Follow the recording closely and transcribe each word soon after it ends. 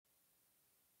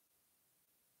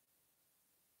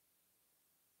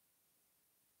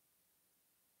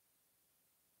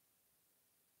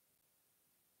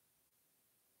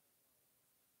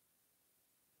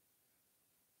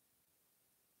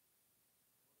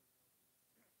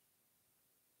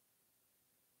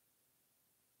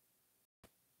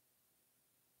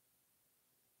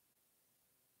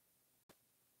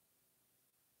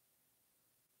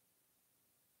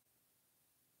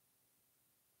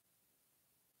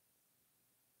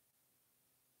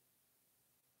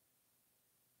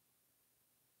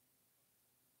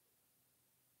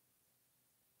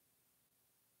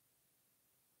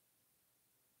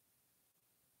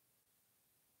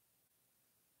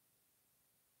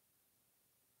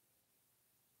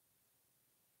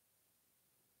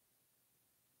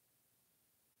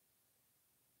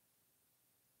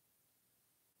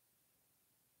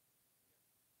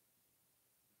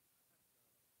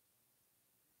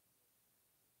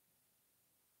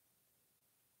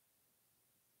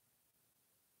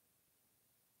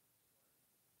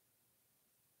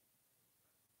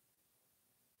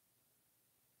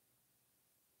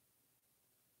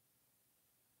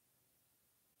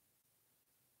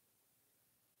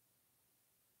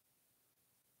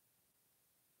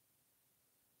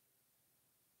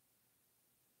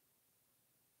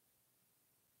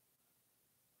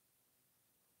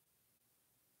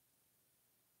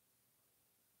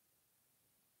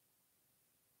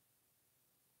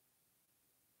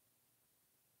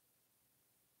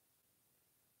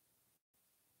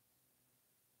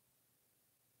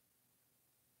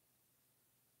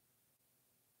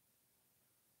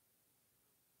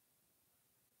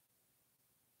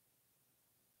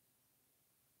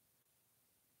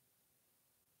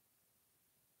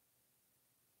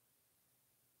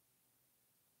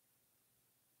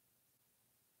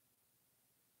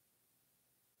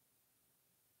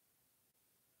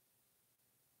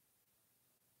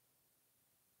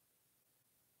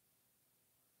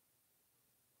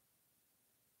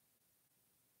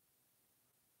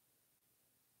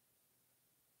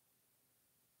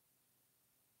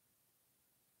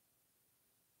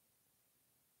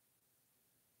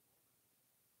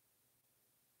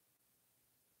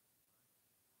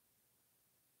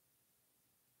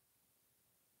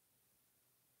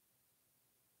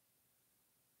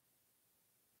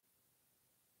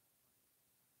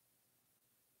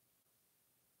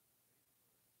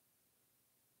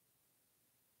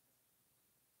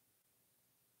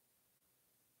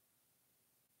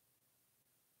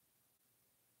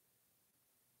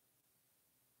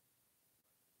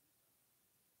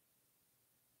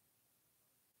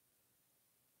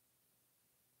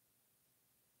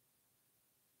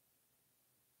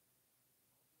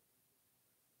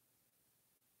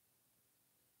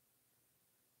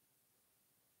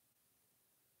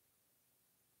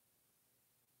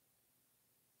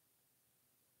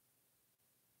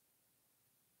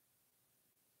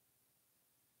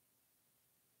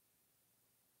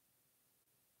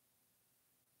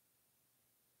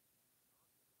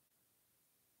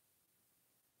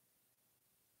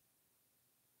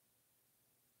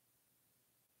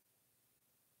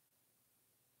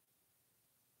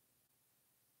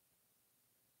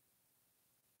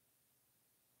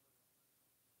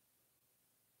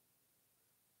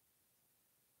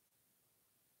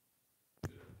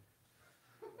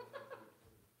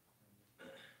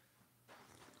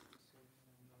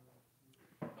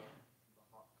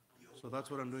that's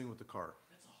what I'm doing with the car.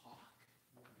 That's a hawk.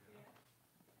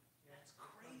 That's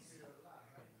crazy.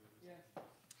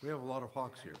 We have a lot of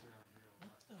hawks here.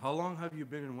 How long have you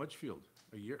been in Wedgefield?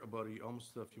 A year?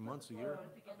 Almost a few months, a year?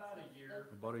 About a year.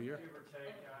 About a year? Give or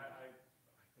take. I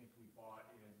think we bought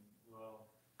in, well,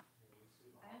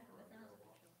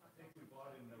 I think we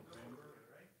bought in November,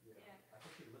 right? Yeah. I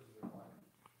think he lives there.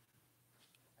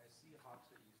 I see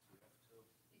hawks at UCF too.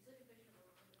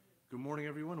 Good morning,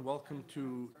 everyone. Welcome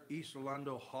to East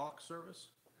Orlando Hawk Service.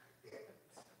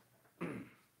 Good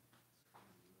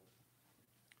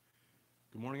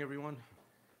morning, everyone.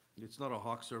 It's not a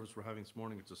Hawk service we're having this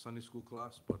morning. It's a Sunday school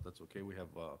class, but that's okay. We have,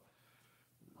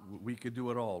 we could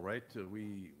do it all, right?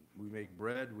 We make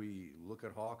bread, we look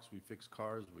at hawks, we fix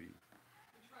cars, we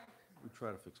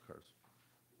try to fix cars.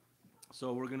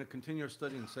 So we're going to continue our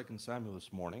study in 2 Samuel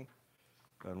this morning.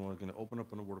 And we're going to open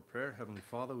up in a word of prayer. Heavenly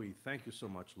Father, we thank you so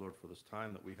much, Lord, for this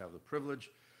time that we have the privilege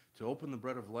to open the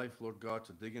bread of life, Lord God,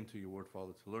 to dig into your word,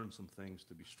 Father, to learn some things,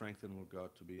 to be strengthened, Lord God,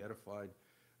 to be edified,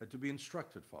 and to be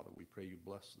instructed, Father. We pray you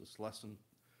bless this lesson.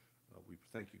 We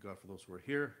thank you, God, for those who are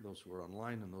here, those who are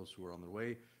online, and those who are on their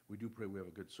way. We do pray we have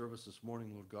a good service this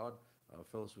morning, Lord God.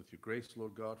 Fill us with your grace,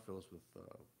 Lord God. Fill us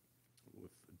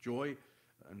with joy,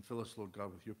 and fill us, Lord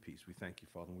God, with your peace. We thank you,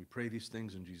 Father, and we pray these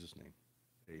things in Jesus' name.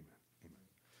 Amen.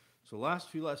 So last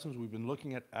few lessons, we've been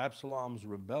looking at Absalom's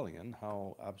rebellion,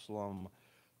 how Absalom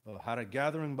had a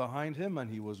gathering behind him, and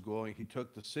he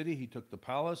took the city, he took the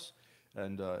palace,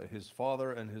 and his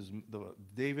father and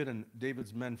David and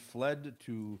David's men fled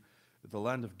to the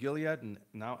land of Gilead, and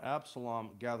now Absalom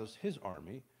gathers his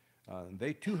army.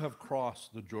 They too have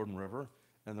crossed the Jordan River,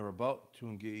 and they're about to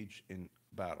engage in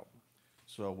battle.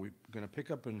 So we're going to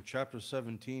pick up in chapter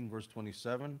 17, verse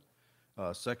 27.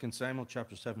 2 Samuel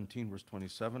chapter 17, verse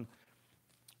 27.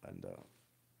 And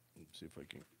let's see if I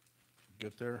can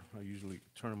get there. I usually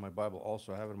turn in my Bible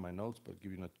also. I have it in my notes, but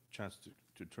give you a chance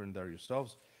to turn there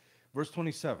yourselves. Verse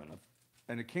 27.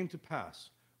 And it came to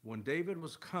pass, when David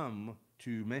was come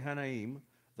to Mahanaim,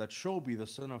 that Shobi the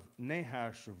son of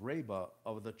Nahash of Reba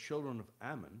of the children of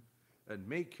Ammon, and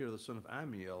Machir the son of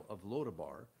Amiel of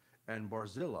Lodabar, and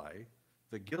Barzillai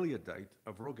the Gileadite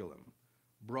of Rogelim,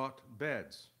 brought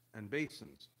beds and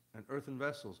basins, and earthen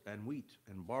vessels, and wheat,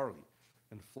 and barley,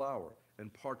 and flour,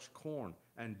 and parched corn,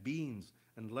 and beans,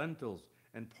 and lentils,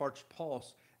 and parched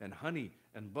pulse, and honey,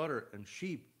 and butter, and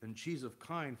sheep, and cheese of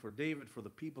kine for David, for the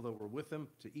people that were with him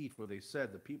to eat. For they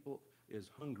said, the people is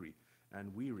hungry,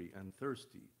 and weary, and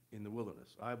thirsty in the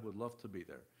wilderness. I would love to be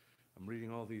there. I'm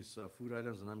reading all these food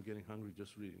items, and I'm getting hungry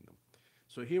just reading them.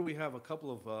 So here we have a couple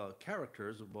of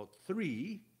characters, about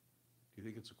three. Do you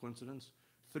think it's a coincidence?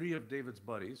 Three of David's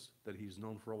buddies that he's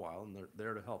known for a while, and they're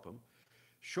there to help him.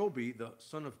 Shobi, the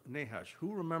son of Nahash.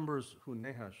 Who remembers who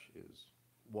Nahash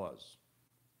was?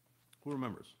 Who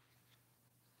remembers?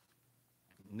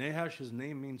 Nahash, his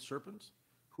name means serpent.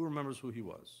 Who remembers who he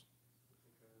was?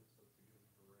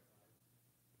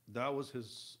 That was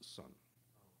his son.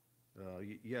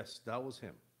 Yes, that was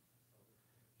him.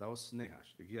 That was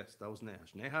Nahash. Yes, that was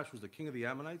Nahash. Nahash was the king of the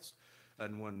Ammonites.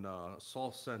 And when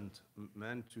Saul sent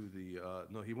men to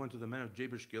he went to the men of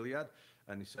Jabesh Gilead,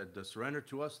 and he said, surrender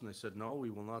to us. And they said, no,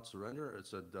 we will not surrender. It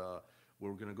said,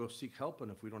 we're going to go seek help.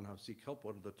 And if we don't seek help,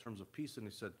 what are the terms of peace? And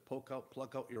he said, pluck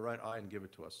out your right eye and give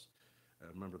it to us.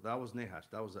 Remember, that was Nahash.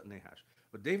 That was that Nahash.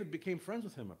 But David became friends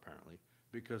with him, apparently,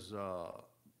 because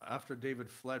after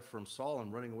David fled from Saul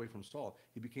and running away from Saul,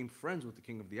 he became friends with the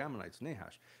king of the Ammonites,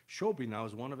 Nahash. Shobi now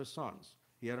is one of his sons.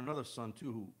 He had another son,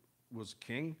 too, who was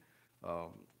king.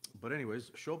 But anyways,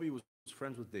 Shobi was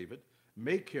friends with David,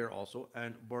 Machir also,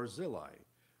 and Barzillai.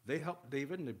 They helped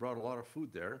David, and they brought a lot of food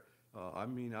there. I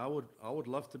would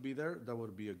love to be there. That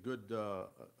would be a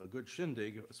good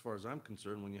shindig, as far as I'm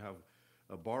concerned, when you have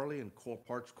barley and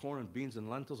parched corn and beans and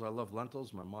lentils. I love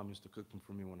lentils. My mom used to cook them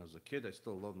for me when I was a kid. I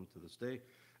still love them to this day.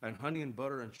 And honey and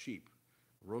butter and sheep,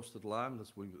 roasted lamb.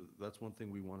 That's one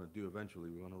thing we want to do eventually.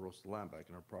 We want to roast the lamb back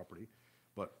in our property,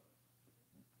 but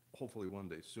hopefully one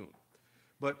day soon.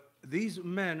 But these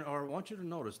men I want you to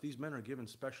notice, these men are given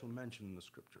special mention in the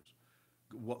scriptures.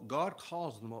 God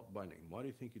calls them out by name. Why do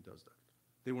you think he does that?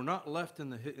 They were not left in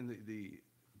the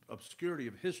obscurity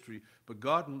of history, but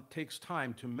God takes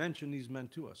time to mention these men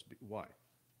to us. Why?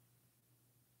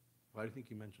 Why do you think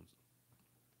he mentions them?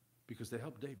 Because they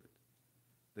helped David.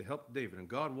 They helped David, and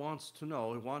God wants to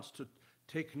know, he wants to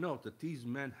take note that these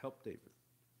men helped David.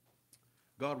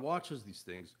 God watches these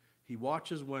things. He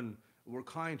watches when we're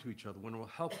kind to each other, when we're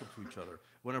helpful to each other.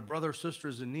 When a brother or sister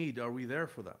is in need, are we there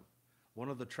for them? One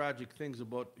of the tragic things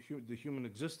about the human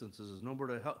existence is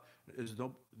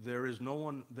there is no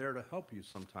one there to help you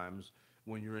sometimes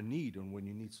when you're in need and when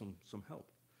you need some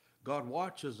help. God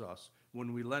watches us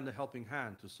when we lend a helping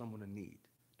hand to someone in need,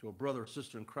 to a brother or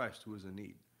sister in Christ who is in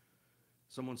need.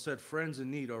 Someone said, friends in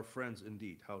need are friends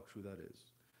indeed. How true that is.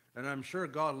 And I'm sure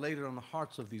God laid it on the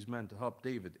hearts of these men to help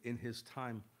David in his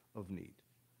time of need.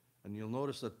 And you'll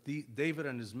notice that David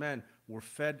and his men were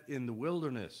fed in the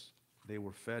wilderness. They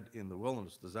were fed in the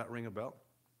wilderness. Does that ring a bell?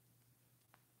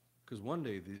 Because one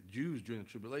day the Jews during the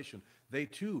tribulation, they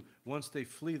too, once they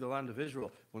flee the land of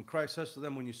Israel, when Christ says to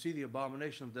them, when you see the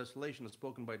abomination of desolation that's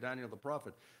spoken by Daniel the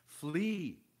prophet,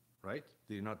 flee, right?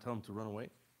 Did he not tell them to run away?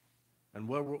 And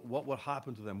what will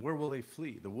happen to them? Where will they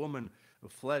flee? The woman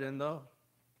fled in the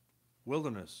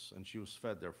wilderness, and she was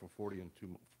fed there for 42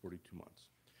 months.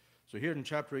 So here in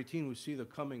chapter 18, we see the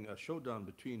coming showdown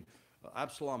between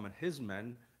Absalom and his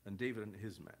men and David and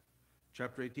his men.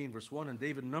 Chapter 18, verse 1, and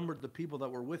David numbered the people that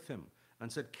were with him and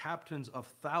said captains of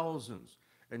thousands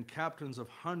and captains of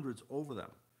hundreds over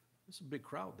them. It's a big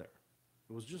crowd there.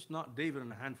 It was just not David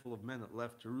and a handful of men that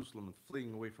left Jerusalem and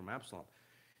fleeing away from Absalom.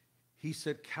 He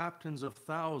said captains of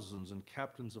thousands and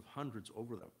captains of hundreds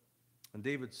over them. And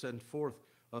David sent forth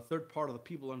a third part of the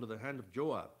people under the hand of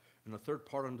Joab, and a third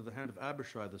part under the hand of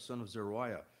Abishai, the son of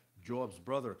Zeruiah, Joab's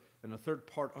brother, and a third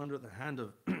part under the hand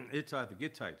of Ittai the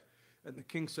Gittite. And the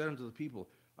king said unto the people,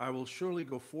 I will surely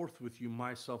go forth with you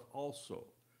myself also.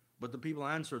 But the people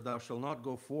answered, Thou shalt not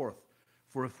go forth,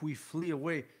 for if we flee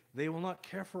away, they will not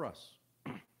care for us.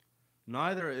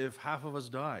 Neither if half of us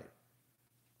die,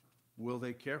 will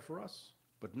they care for us?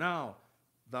 But now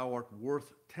thou art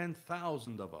worth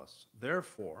 10,000 of us.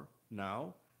 Therefore,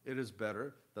 now it is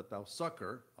better that thou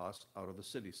succor us out of the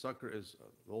city. Succor is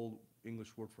the old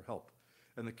English word for help.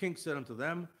 And the king said unto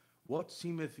them, What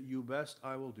seemeth you best,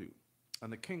 I will do.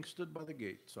 And the king stood by the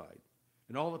gate side,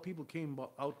 and all the people came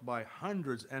out by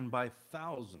hundreds and by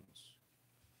thousands.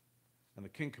 And the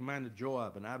king commanded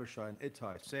Joab and Abishai and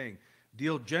Ittai, saying,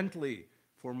 Deal gently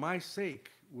for my sake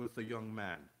with the young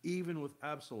man, even with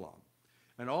Absalom.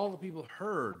 And all the people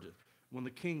heard when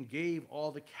the king gave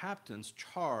all the captains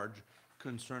charge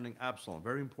concerning Absalom.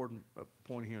 Very important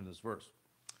point here in this verse.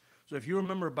 So if you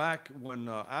remember back when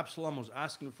Absalom was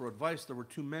asking for advice, there were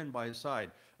two men by his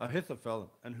side,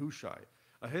 Ahithophel and Hushai.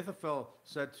 Ahithophel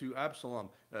said to Absalom,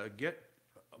 get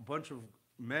a bunch of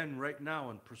men right now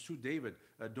and pursue David.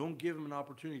 Don't give him an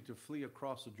opportunity to flee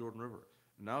across the Jordan River.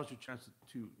 Now's your chance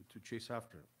to chase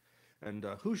after him. And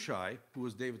Hushai, who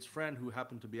was David's friend, who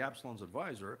happened to be Absalom's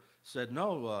advisor, said,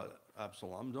 No,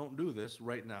 Absalom, don't do this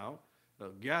right now.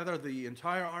 Gather the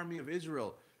entire army of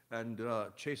Israel and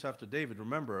chase after David.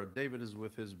 Remember, David is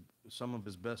with some of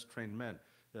his best trained men.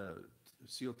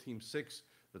 SEAL Team 6,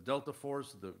 the Delta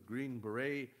Force, the Green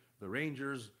Beret, the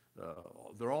Rangers,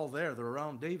 they're all there. They're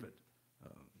around David.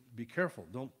 Be careful.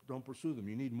 Don't pursue them.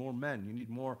 You need more men. You need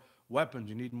more weapons.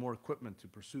 You need more equipment to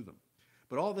pursue them.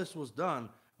 But all this was done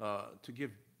to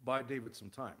buy David some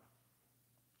time.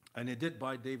 And it did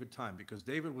buy David time, because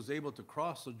David was able to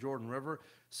cross the Jordan River,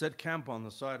 set camp on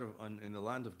the side in the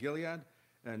land of Gilead.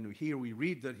 And here we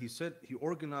read that he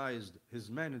organized his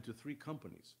men into 3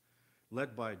 companies,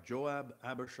 led by Joab,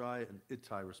 Abishai, and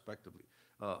Ittai, respectively.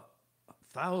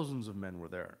 Thousands of men were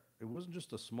there. It wasn't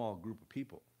just a small group of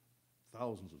people.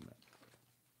 Thousands of men.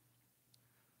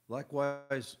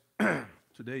 Likewise,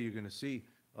 today you're going to see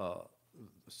a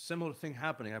similar thing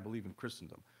happening, I believe, in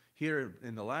Christendom. Here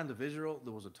in the land of Israel,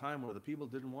 there was a time where the people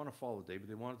didn't want to follow David.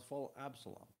 They wanted to follow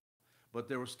Absalom. But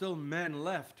there were still men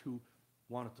left who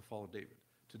wanted to follow David.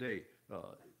 Today,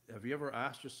 have you ever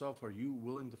asked yourself, are you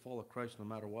willing to follow Christ no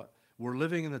matter what? We're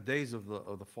living in the days of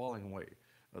the falling away.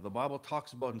 The Bible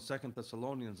talks about in 2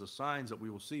 Thessalonians the signs that we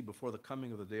will see before the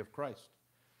coming of the day of Christ.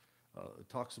 It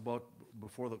talks about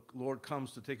before the Lord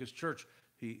comes to take his church.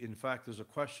 In fact, there's a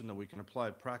question that we can apply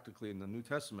practically in the New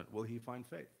Testament. Will he find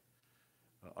faith?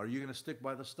 Are you going to stick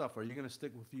by the stuff? Are you going to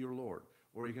stick with your Lord?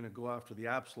 Or are you going to go after the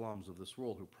Absaloms of this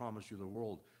world who promise you the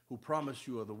world,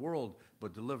 the world,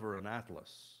 but deliver an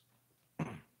Atlas?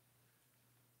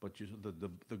 But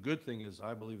the good thing is,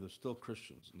 I believe there's still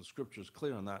Christians, and the scripture is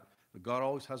clear on that God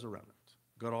always has a remnant.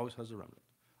 God always has a remnant.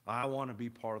 I want to be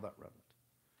part of that remnant,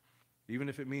 even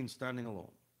if it means standing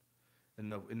alone.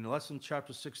 In lesson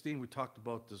chapter 16, we talked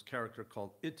about this character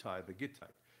called Ittai the Gittite.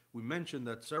 We mentioned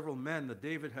that several men that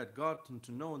David had gotten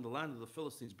to know in the land of the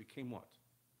Philistines became what?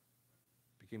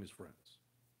 Became his friends.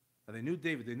 And they knew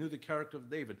David. They knew the character of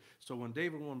David. So when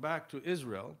David went back to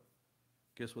Israel,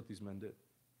 guess what these men did?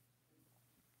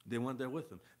 They went there with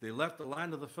him. They left the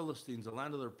land of the Philistines, the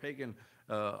land of their pagan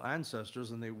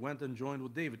ancestors, and they went and joined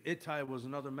with David. Ittai was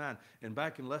another man. And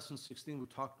back in lesson 16, we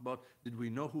talked about, did we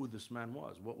know who this man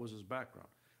was? What was his background?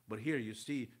 But here you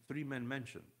see 3 men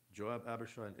mentioned. Joab,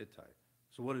 Abishai, and Ittai.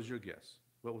 So what is your guess?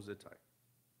 What was Ittai?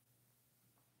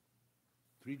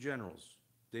 3 generals.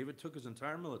 David took his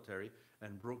entire military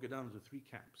and broke it down into 3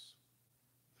 camps,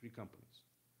 3 companies.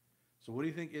 So what do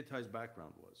you think Ittai's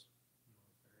background was?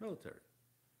 Military.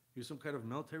 He was some kind of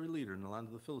military leader in the land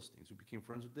of the Philistines who became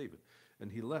friends with David.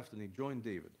 And he left and he joined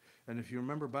David. And if you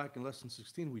remember back in lesson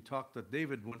 16, we talked that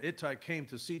David, when Ittai came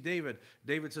to see David,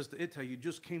 David says to Ittai, you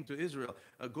just came to Israel.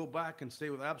 Go back and stay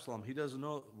with Absalom. He doesn't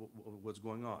know what's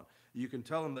going on. You can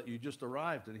tell him that you just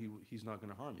arrived and he's not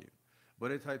going to harm you.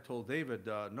 But Ittai told David,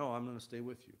 no, I'm going to stay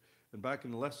with you. And back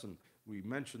in the lesson, we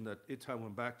mentioned that Ittai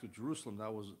went back to Jerusalem.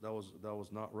 That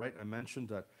was not right. I mentioned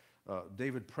that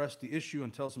David pressed the issue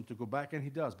and tells him to go back, and he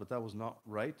does, but that was not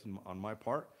right on my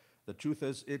part. The truth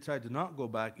is, Ittai did not go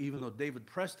back, even though David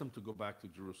pressed him to go back to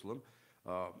Jerusalem.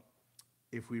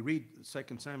 If we read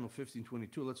 2 Samuel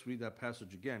 15:22, let's read that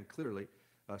passage again clearly.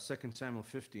 2 Samuel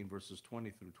 15, verses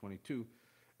 20 through 22.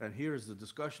 And here is the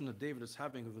discussion that David is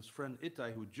having with his friend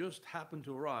Ittai, who just happened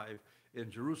to arrive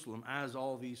in Jerusalem as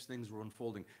all these things were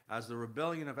unfolding. As the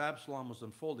rebellion of Absalom was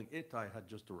unfolding, Ittai had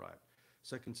just arrived.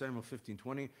 2 Samuel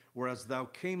 15:20, whereas thou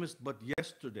camest but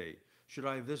yesterday, should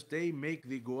I this day make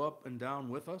thee go up and down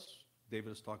with us?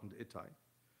 David is talking to Ittai.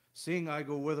 Seeing I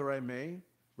go whither I may,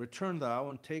 return thou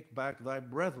and take back thy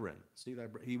brethren. See,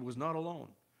 he was not alone.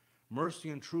 Mercy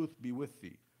and truth be with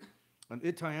thee. And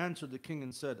Ittai answered the king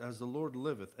and said, as the Lord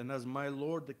liveth, and as my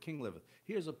lord the king liveth.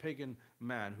 Here's a pagan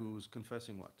man who is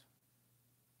confessing what?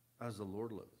 As the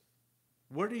Lord liveth.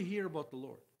 Where did he hear about the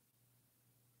Lord?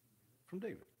 From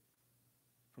David.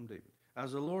 From David.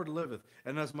 As the Lord liveth,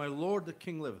 and as my lord the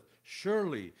king liveth,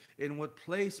 surely in what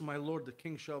place my lord the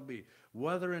king shall be,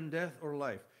 whether in death or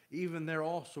life, even there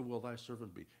also will thy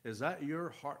servant be. Is that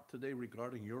your heart today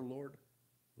regarding your Lord?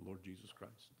 The Lord Jesus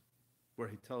Christ. Where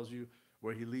he tells you,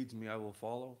 where he leads me, I will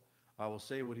follow. I will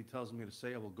say what he tells me to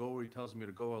say. I will go where he tells me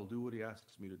to go. I'll do what he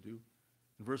asks me to do.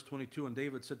 In verse 22, and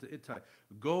David said to Ittai,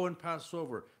 go and pass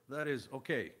over. That is,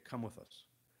 okay, come with us.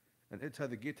 And Ittai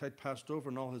the Gittite passed over,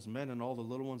 and all his men and all the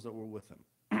little ones that were with him.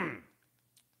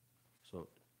 So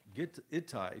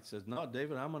Ittai says, no,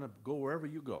 David, I'm going to go wherever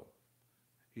you go.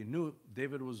 He knew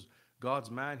David was God's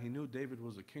man. He knew David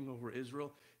was the king over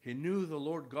Israel. He knew the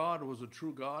Lord God was a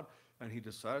true God, and he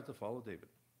decided to follow David.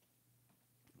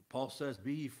 Paul says,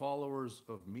 be ye followers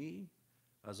of me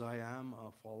as I am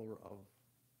a follower of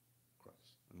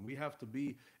Christ. And we have to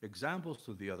be examples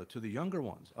to the younger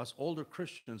ones. Us older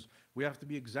Christians, we have to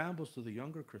be examples to the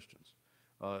younger Christians.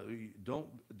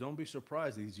 Don't be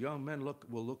surprised. These young men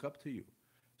will look up to you.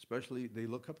 Especially, they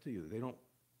look up to you. They don't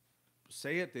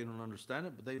say it, they don't understand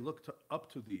it, but they look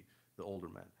up to the older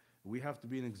men. We have to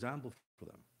be an example for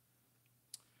them.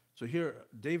 So here,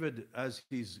 David,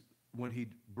 when he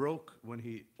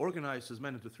organized his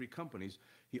men into 3 companies,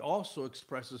 he also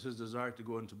expresses his desire to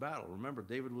go into battle. Remember,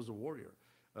 David was a warrior.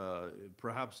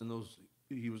 Perhaps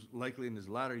he was likely in his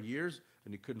latter years,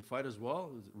 and he couldn't fight as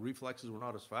well. His reflexes were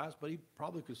not as fast, but he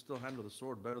probably could still handle the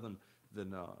sword better than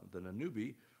a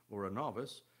newbie or a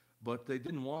novice. But they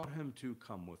didn't want him to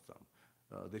come with them.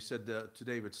 They said to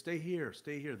David, stay here,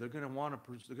 stay here. They're going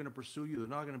to pursue you. They're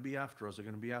not going to be after us. They're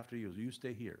going to be after you. You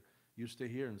stay here. You stay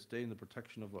here and stay in the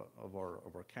protection of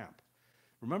our camp.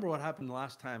 Remember what happened the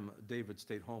last time David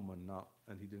stayed home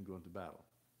and he didn't go into battle?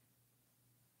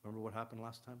 Remember what happened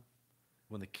last time?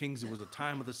 When it was a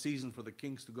time of the season for the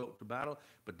kings to go to battle,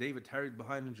 but David tarried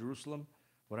behind in Jerusalem.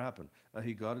 What happened?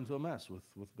 He got into a mess with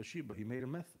Bathsheba. He made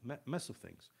a mess of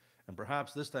things. And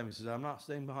perhaps this time he says, I'm not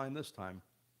staying behind this time.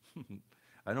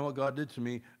 I know what God did to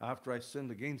me after I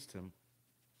sinned against him.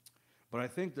 But I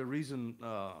think the reason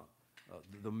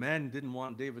the men didn't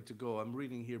want David to go, I'm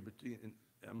reading here,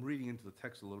 I'm reading into the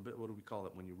text a little bit. What do we call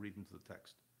it when you read into the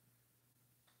text?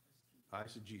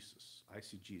 Eisegesis.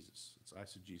 Eisegesis. It's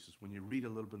eisegesis. When you read a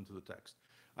little bit into the text.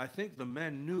 I think the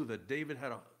men knew that David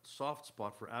had a soft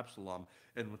spot for Absalom,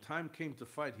 and when time came to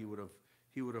fight, he would have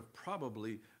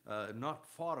probably not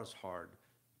fought as hard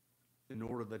in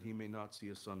order that he may not see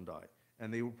his son die.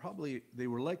 And they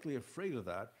were likely afraid of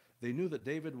that. They knew that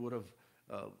David would have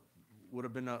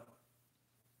been not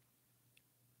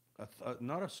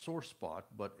a sore spot,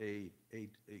 but a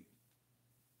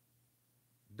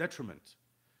detriment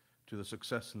to the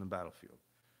success in the battlefield,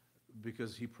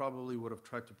 because he probably would have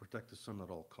tried to protect his son at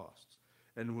all costs.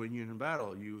 And when you're in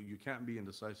battle, you can't be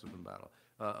indecisive in battle.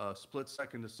 A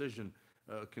split-second decision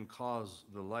can cause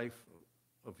the life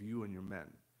of you and your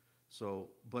men. So,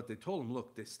 but they told him,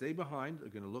 look, they stay behind. They're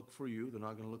going to look for you. They're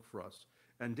not going to look for us.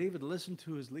 And David listened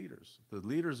to his leaders. The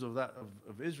leaders of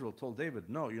Israel told David,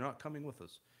 no, you're not coming with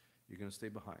us. You're going to stay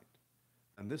behind.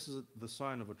 And this is the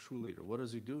sign of a true leader. What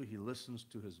does he do? He listens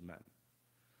to his men.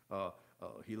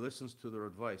 He listens to their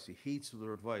advice. He heeds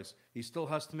their advice. He still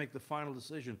has to make the final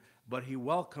decision, but he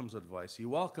welcomes advice. He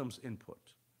welcomes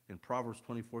input. In Proverbs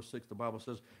 24:6, the Bible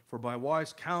says, "For by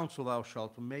wise counsel thou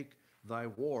shalt make thy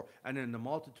war, and in the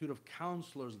multitude of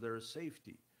counselors there is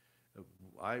safety."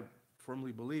 I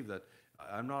firmly believe that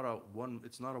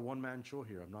it's not a one-man show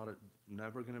here. I'm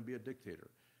never going to be a dictator.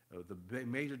 The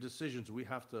major decisions we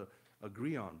have to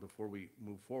agree on before we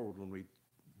move forward. When we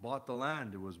bought the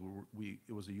land, it was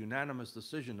a unanimous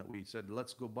decision that we said,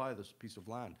 let's go buy this piece of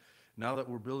land. Now that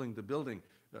we're building the building,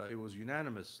 it was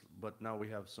unanimous, but now we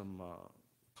have some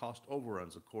cost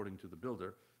overruns according to the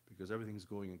builder, because everything's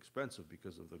going expensive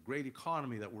because of the great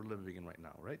economy that we're living in right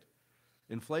now, right?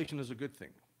 Inflation is a good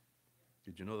thing.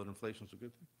 Did you know that inflation is a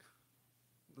good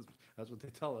thing? That's what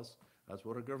they tell us. That's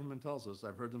what our government tells us.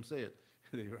 I've heard them say it.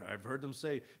 I've heard them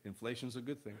say inflation's a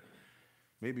good thing.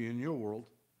 Maybe in your world.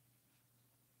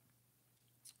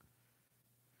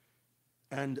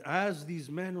 And as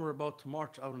these men were about to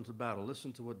march out into battle,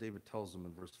 listen to what David tells them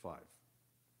in verse 5.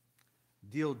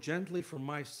 "Deal gently for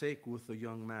my sake with the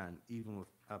young man, even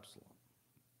with Absalom."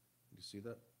 You see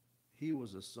that? He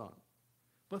was a son.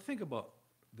 But think about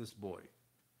this boy.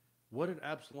 What did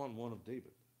Absalom want of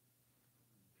David?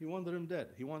 He wanted him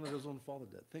dead. He wanted his own father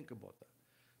dead. Think about that.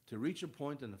 To reach a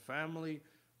point in the family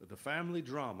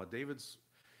drama, David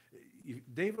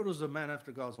was a man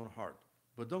after God's own heart.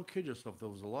 But don't kid yourself, there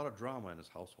was a lot of drama in his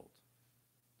household.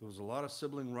 There was a lot of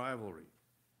sibling rivalry.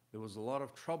 There was a lot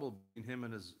of trouble between him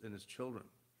and his children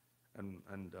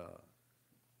and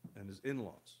his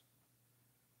in-laws.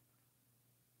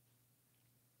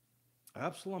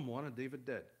 Absalom wanted David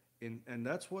dead. And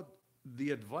that's what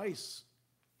the advice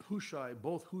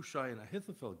both Hushai and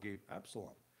Ahithophel gave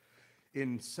Absalom.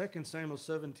 In 2 Samuel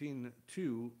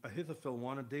 17:2, Ahithophel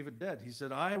wanted David dead. He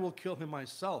said, "I will kill him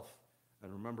myself."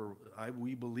 And remember,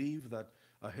 we believe that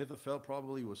Ahithophel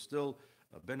probably was still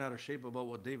bent out of shape about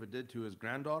what David did to his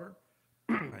granddaughter.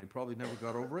 He probably never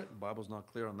got over it. The Bible's not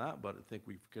clear on that, but I think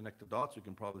we connect the dots. We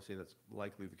can probably say that's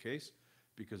likely the case,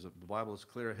 because the Bible is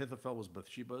clear. Ahithophel was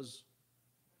Bathsheba's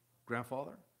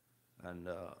grandfather. And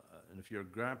if you're a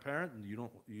grandparent and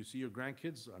you see your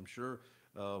grandkids, I'm sure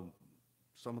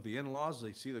some of the in-laws,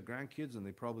 they see the grandkids and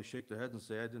they probably shake their heads and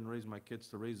say, "I didn't raise my kids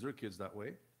to raise their kids that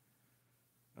way."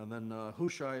 And then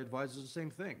Hushai advises the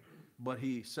same thing, but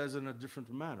he says it in a different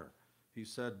manner. He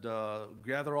said,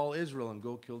 "Gather all Israel and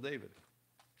go kill David."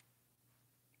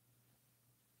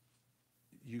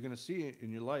 You're going to see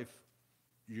in your life,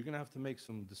 you're going to have to make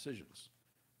some decisions.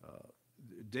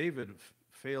 David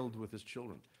failed with his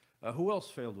children. Who else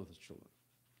failed with his children?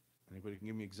 Anybody can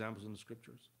give me examples in the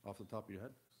scriptures off the top of your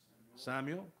head?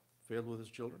 Samuel failed with his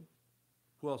children.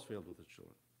 Who else failed with his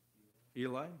children?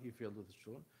 Eli, he failed with his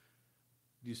children.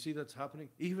 Do you see that's happening?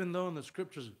 Even though in the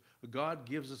scriptures, God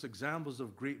gives us examples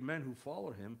of great men who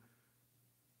followed him,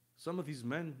 some of these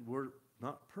men were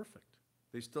not perfect.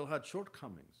 They still had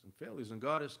shortcomings and failures, and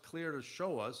God is clear to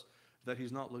show us that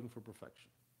he's not looking for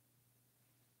perfection.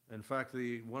 In fact,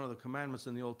 one of the commandments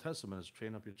in the Old Testament is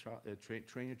train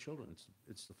your children.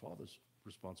 It's the father's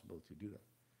responsibility to do that.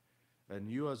 And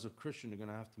you as a Christian are going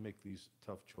to have to make these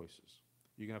tough choices.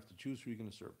 You're going to have to choose who you're going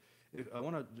to serve. I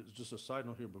want to, just a side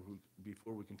note here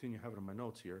before we continue, having in my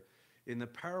notes here. In the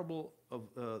parable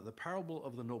of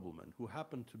the nobleman, who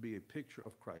happened to be a picture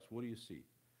of Christ, what do you see?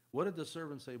 What did the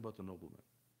servant say about the nobleman?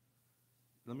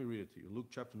 Let me read it to you. Luke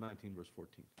chapter 19, verse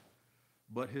 14.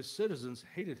 "But his citizens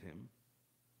hated him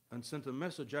and sent a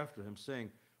message after him, saying,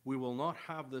 'We will not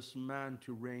have this man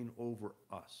to reign over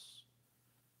us.'"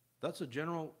 That's a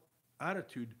general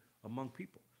attitude among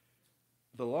people.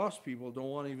 The lost people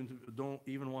don't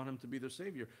even want him to be their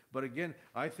savior. But again,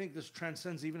 I think this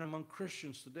transcends even among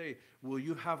Christians today. Will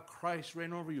you have Christ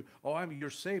reign over you? Oh, you're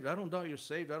saved. I don't doubt you're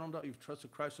saved. I don't doubt you've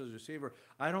trusted Christ as your savior.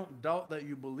 I don't doubt that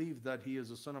you believe that he is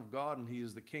the Son of God and he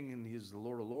is the King and he is the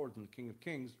Lord of Lords and the King of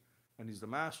Kings and he's the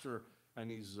Master and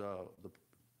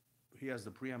he has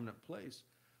the preeminent place.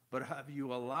 But have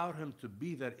you allowed him to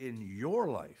be that in your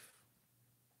life?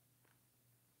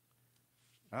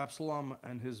 Absalom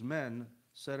and his men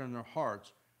said in their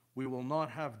hearts, "We will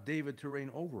not have David to reign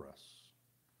over us."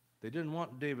 They didn't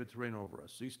want David to reign over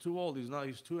us. He's too old.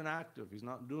 He's too inactive. He's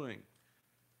not doing.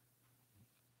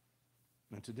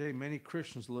 And today, many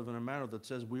Christians live in a manner that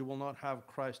says, "We will not have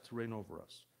Christ to reign over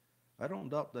us." I don't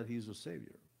doubt that he's a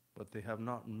savior, but they have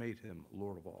not made him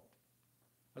Lord of all.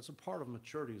 That's a part of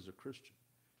maturity as a Christian.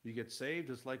 You get saved,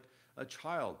 it's like a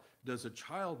child. Does a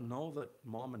child know that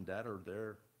mom and dad are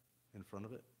there in front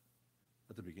of it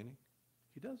at the beginning?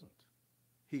 He doesn't.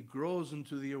 he grows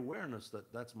into the awareness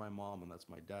that that's my mom and that's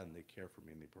my dad and they care for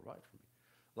me and they provide for me.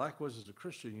 Likewise, as a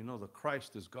Christian, you know that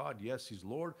Christ is God. Yes, he's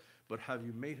Lord, but have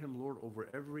you made him Lord over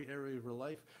every area of your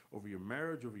life, over your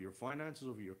marriage, over your finances,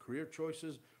 over your career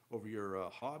choices, over your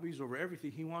hobbies, over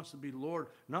everything? He wants to be Lord,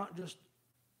 not just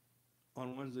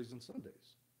on Wednesdays and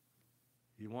Sundays.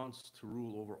 He wants to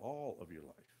rule over all of your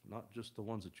life, not just the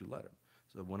ones that you let him.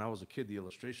 So when I was a kid, the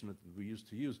illustration that we used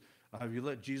to use, have you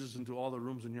let Jesus into all the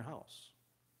rooms in your house?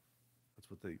 That's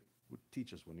what they would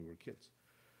teach us when we were kids.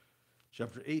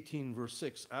 Chapter 18, verse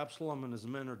 6, Absalom and his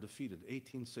men are defeated.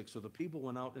 18:6, so the people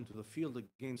went out into the field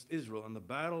against Israel, and the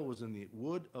battle was in the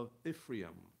wood of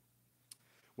Ephraim,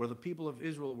 where the people of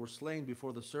Israel were slain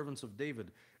before the servants of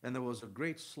David, and there was a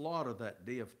great slaughter that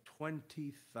day of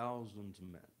 20,000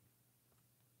 men.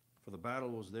 For the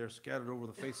battle was there scattered over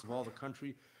the face of all the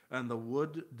country, and the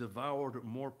wood devoured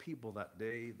more people that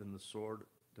day than the sword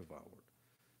devoured.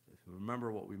 If you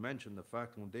remember what we mentioned, the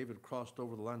fact when David crossed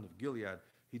over the land of Gilead,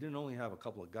 he didn't only have a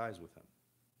couple of guys with him.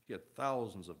 He had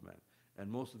thousands of men. And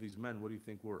most of these men, what do you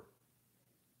think were?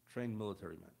 Trained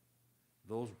military men.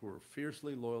 Those who were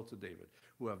fiercely loyal to David,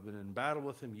 who have been in battle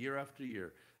with him year after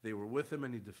year. They were with him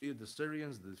and he defeated the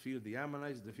Syrians, defeated the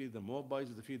Ammonites, defeated the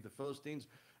Moabites, defeated the Philistines.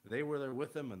 They were there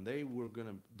with him and they were going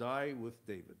to die with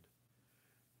David.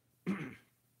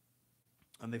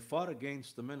 And they fought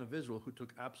against the men of Israel who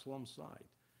took Absalom's side.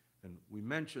 And we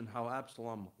mentioned how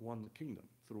Absalom won the kingdom.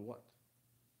 Through what?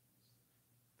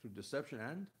 Through deception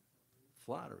and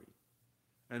flattery.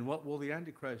 And what will the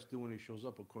Antichrist do when he shows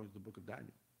up according to the book of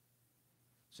Daniel?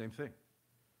 Same thing.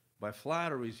 By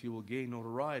flatteries, he will gain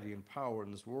notoriety and power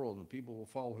in this world, and people will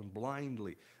follow him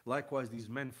blindly. Likewise, these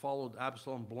men followed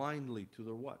Absalom blindly to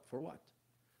their what? For what?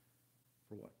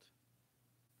 For what?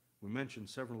 We mentioned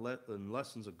several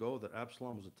lessons ago that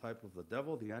Absalom was a type of the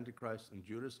devil, the Antichrist, and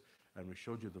Judas, and we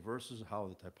showed you the verses, how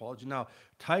the typology. Now,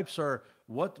 types are,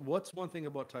 what's one thing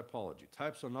about typology?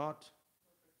 Types are not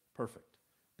perfect.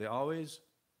 They always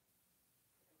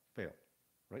fail,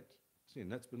 right? See,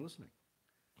 Annette's been listening.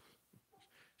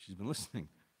 She's been listening.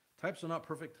 Types are not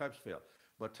perfect, types fail.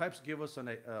 But types give us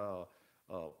a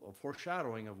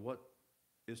foreshadowing of what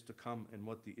is to come and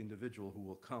what the individual who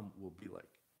will come will be like.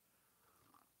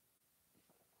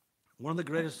 One of the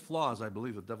greatest flaws I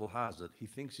believe the devil has is that he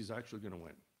thinks he's actually going to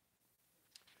win.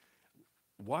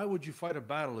 Why would you fight a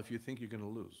battle if you think you're going to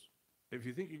lose? If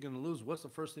you think you're going to lose, what's the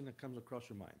first thing that comes across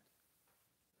your mind?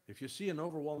 If you see an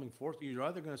overwhelming force, you're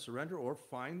either going to surrender or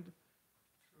find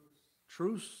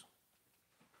truce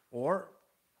or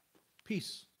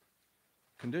peace,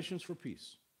 conditions for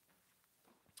peace.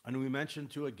 And we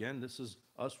mentioned too, again, this is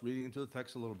us reading into the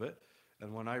text a little bit.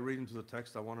 And when I read into the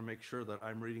text, I want to make sure that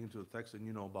I'm reading into the text and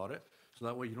you know about it. So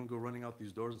that way you don't go running out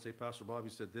these doors and say, Pastor Bobby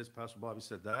said this, Pastor Bobby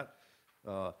said that.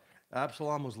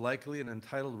 Absalom was likely an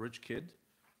entitled rich kid.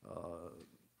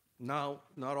 Now,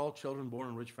 not all children born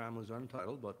in rich families are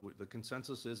entitled, but the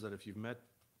consensus is that if you've met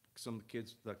some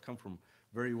kids that come from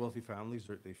very wealthy families,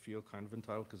 they feel kind of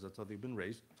entitled because that's how they've been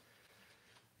raised.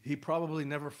 He probably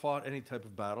never fought any type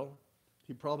of battle.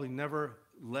 He probably never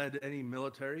led any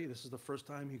military. This is the first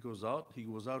time he goes out. He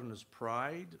goes out in his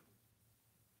pride.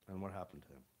 And what happened to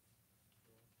him?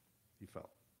 He fell.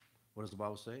 What does the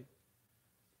Bible say?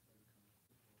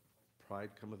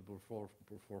 Pride cometh before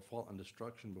fall, and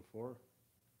destruction before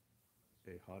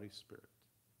a haughty spirit.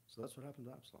 So that's what happened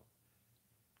to Absalom.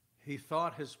 He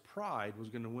thought his pride was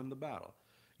going to win the battle.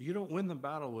 You don't win the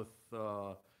battle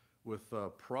with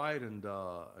pride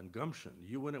and gumption.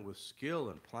 You win it with skill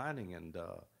and planning and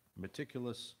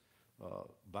meticulous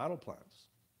battle plans.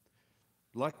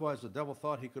 Likewise, the devil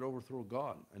thought he could overthrow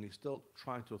God, and he's still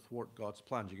trying to thwart God's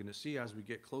plans. You're going to see as we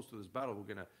get close to this battle, we're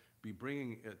going to be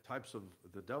bringing types of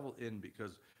the devil in,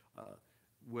 because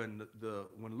when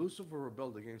Lucifer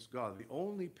rebelled against God, the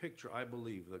only picture I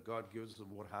believe that God gives of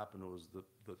what happened was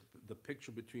the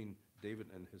picture between David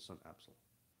and his son Absalom.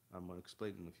 I'm going to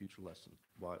explain in a future lesson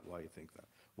why you think that,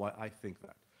 why I think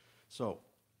that. So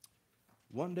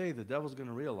one day the devil's going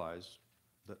to realize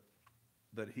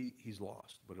that he's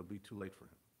lost, but it'll be too late for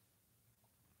him.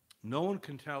 No one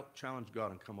can challenge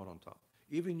God and come out on top.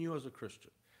 Even you as a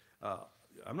Christian.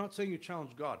 I'm not saying you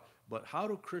challenge God, but how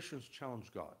do Christians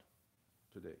challenge God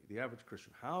today? The average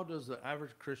Christian. How does the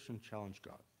average Christian challenge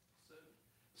God?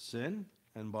 Sin,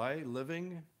 and by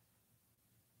living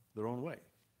their own way.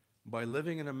 By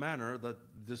living in a manner that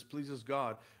displeases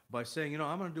God, by saying,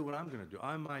 I'm going to do what I'm going to do.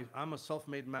 I'm a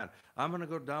self-made man. I'm going to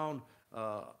go down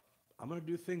I'm going to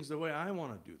do things the way I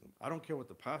want to do them. I don't care what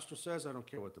the pastor says. I don't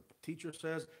care what the teacher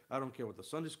says. I don't care what the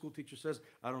Sunday school teacher says.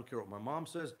 I don't care what my mom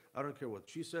says. I don't care what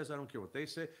she says. I don't care what they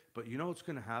say. But you know what's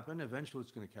going to happen? Eventually,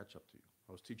 it's going to catch up to you.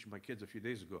 I was teaching my kids a few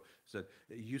days ago. I said,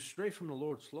 you stray from the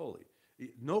Lord slowly.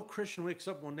 No Christian wakes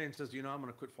up one day and says, you know, I'm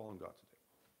going to quit following God today.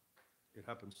 It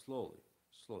happens slowly,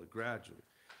 gradually.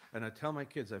 And I tell my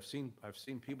kids, I've seen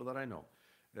people that I know,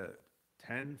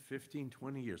 10, 15,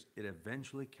 20 years, it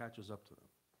eventually catches up to them.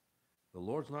 The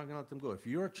Lord's not going to let them go. If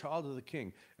you're a child of the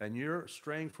King and you're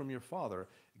straying from your father,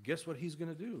 guess what he's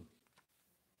going to do?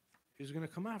 He's going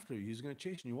to come after you. He's going to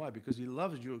chase you. Why? Because he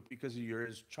loves you, because you're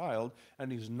his child,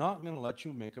 and he's not going to let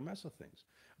you make a mess of things.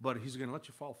 But he's going to let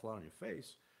you fall flat on your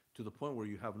face to the point where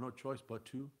you have no choice but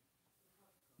to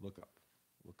look up.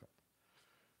 Look up.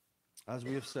 As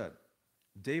we have said,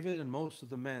 David and most of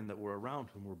the men that were around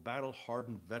him were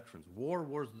battle-hardened veterans. War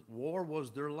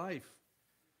was their life.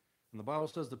 And the Bible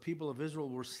says the people of Israel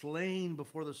were slain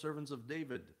before the servants of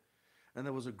David. And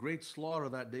there was a great slaughter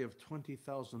that day of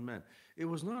 20,000 men. It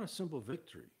was not a simple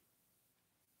victory.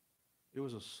 It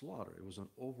was a slaughter. It was an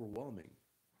overwhelming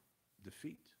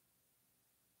defeat.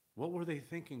 What were they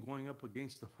thinking going up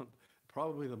against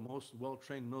probably the most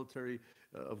well-trained military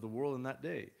of the world in that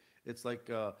day? It's like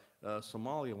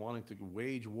Somalia wanting to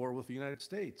wage war with the United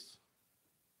States.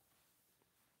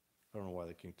 I don't know why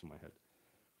that came to my head.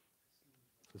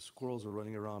 The squirrels are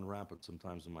running around rampant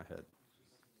sometimes in my head.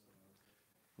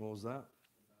 What was that?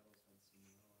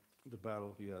 The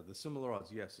battle, yeah, the similar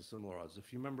odds. Yes, the similar odds.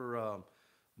 If you remember,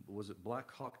 was it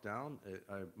Black Hawk Down?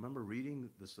 I remember reading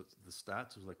the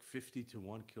stats. It was like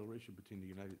 50-1 kill ratio between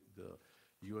the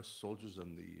U.S. soldiers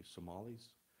and the Somalis.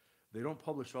 They don't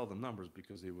publish all the numbers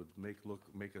because they would make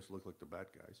us look like the bad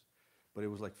guys. But it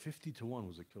was like 50-1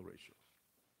 was the kill ratio.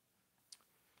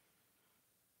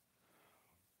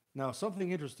 Now,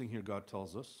 something interesting here God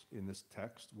tells us in this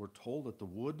text. We're told that the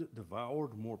wood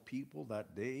devoured more people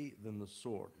that day than the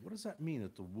sword. What does that mean,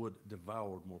 that the wood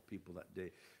devoured more people that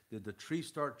day? Did the tree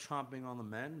start chomping on the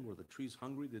men? Were the trees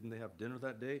hungry? Didn't they have dinner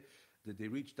that day? Did they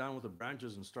reach down with the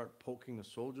branches and start poking the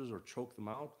soldiers or choke them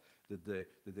out? Did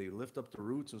they lift up the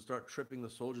roots and start tripping the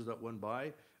soldiers that went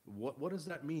by? What does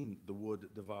that mean, the wood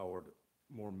devoured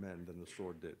more men than the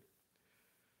sword did?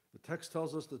 The text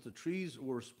tells us that the trees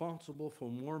were responsible for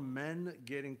more men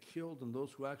getting killed than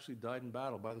those who actually died in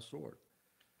battle by the sword.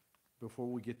 Before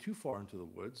we get too far into the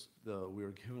woods, we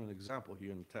are given an example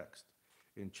here in the text.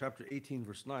 In chapter 18,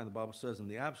 verse 9, the Bible says,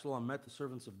 "And the Absalom met the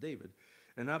servants of David,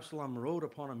 and Absalom rode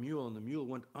upon a mule, and the mule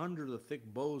went under the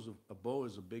thick boughs of a bow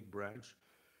is a big branch,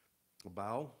 a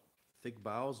bough, thick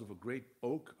boughs of a great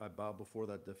oak." I bow before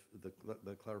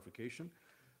that clarification.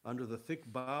 Under the thick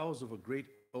boughs of a great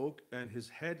oak, and his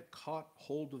head caught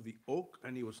hold of the oak,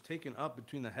 and he was taken up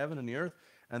between the heaven and the earth,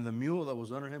 and the mule that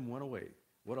was under him went away.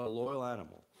 What a loyal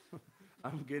animal.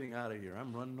 I'm getting out of here.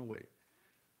 I'm running away.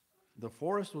 The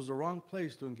forest was the wrong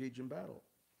place to engage in battle.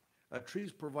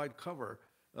 Trees provide cover,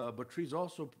 but trees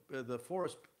also, the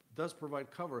forest does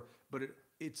provide cover, but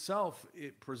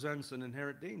it presents an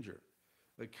inherent danger.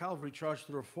 The cavalry charged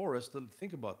through a forest, and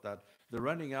think about that. They're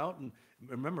running out, and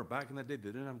remember, back in the day,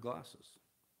 they didn't have glasses.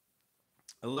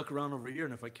 I look around over here,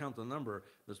 and if I count the number,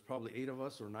 there's probably 8 of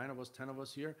us, or 9 of us, 10 of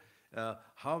us here.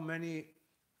 How many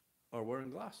are wearing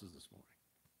glasses this morning?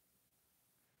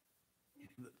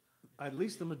 At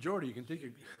least the majority. You can think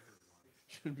it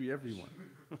should be everyone.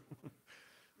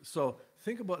 So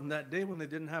think about in that day when they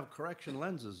didn't have correction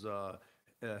lenses.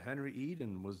 Henry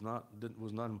Eden was not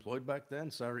employed back then.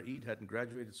 Sarah Ede hadn't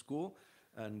graduated school,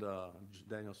 and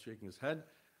Daniel's shaking his head.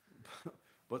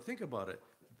 But think about it.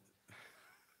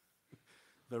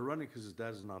 They're running because his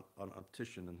dad is an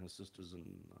optician and his sister's an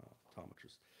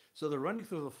optometrist. So they're running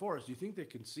through the forest. You think they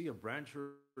can see a branch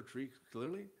or a tree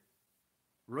clearly?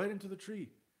 Right into the tree.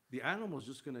 The animal's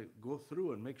just going to go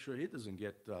through and make sure he doesn't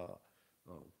get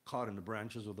caught in the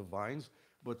branches or the vines.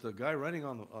 But the guy running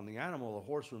on the animal, a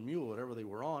horse or mule, whatever they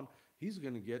were on, he's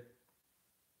going to get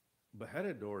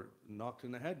beheaded or knocked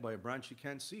in the head by a branch he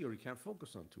can't see or he can't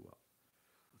focus on too well.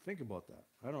 Think about that.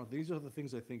 I don't know. These are the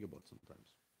things I think about sometimes.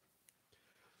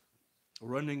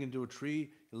 Running into a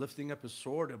tree, lifting up his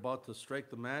sword, about to strike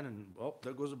the man, and oh,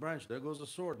 there goes a branch, there goes a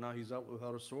sword. Now he's out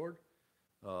without a sword.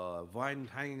 Vine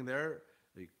hanging there,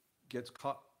 he gets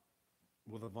caught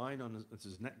with a vine on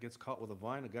his neck, gets caught with a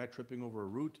vine, a guy tripping over a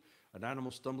root, an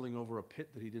animal stumbling over a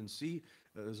pit that he didn't see.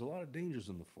 There's a lot of dangers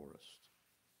in the forest.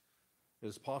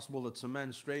 It's possible that some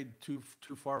men strayed too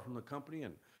far from the company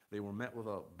and they were met with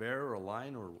a bear or a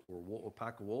lion or a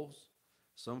pack of wolves.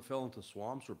 Some fell into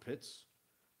swamps or pits.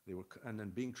 And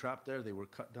then being trapped there, they were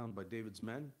cut down by David's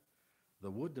men.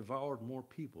 The wood devoured more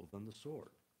people than the sword.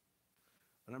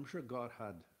 And I'm sure God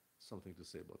had something to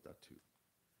say about that too.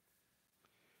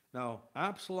 Now,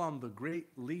 Absalom, the great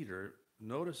leader,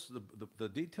 notice the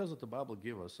details that the Bible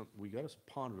give us. We got to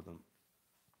ponder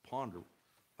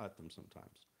at them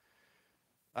sometimes.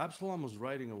 Absalom was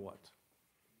riding a what?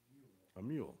 A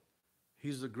mule.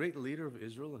 He's the great leader of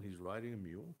Israel, and he's riding a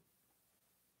mule.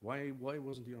 Why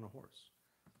wasn't he on a horse?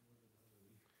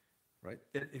 Right?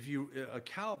 If you a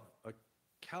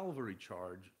cavalry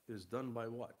charge is done by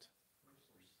what?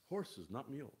 Horses, not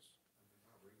mules.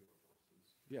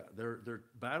 Yeah, they're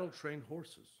battle-trained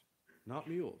horses, not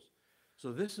mules.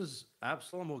 So this is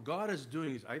Absalom. What God is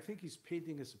doing is, I think he's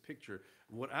painting us a picture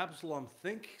of what Absalom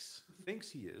thinks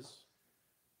he is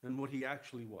and what he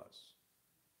actually was.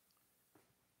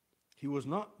 He was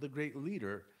not the great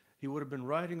leader. He would have been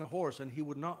riding a horse, and he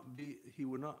would not be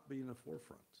in the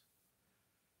forefront.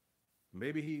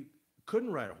 Maybe he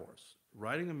couldn't ride a horse.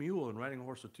 Riding a mule and riding a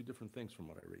horse are two different things from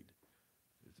what I read.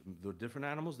 They're different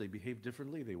animals. They behave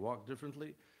differently. They walk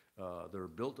differently. They're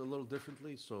built a little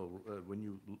differently. So when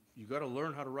you got to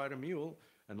learn how to ride a mule,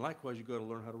 and likewise you got to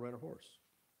learn how to ride a horse.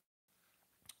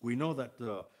 We know that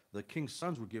the king's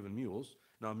sons were given mules.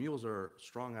 Now mules are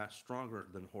stronger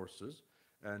than horses,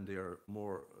 and they are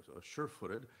more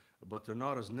sure-footed, but they're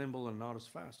not as nimble and not as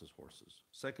fast as horses.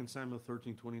 2 Samuel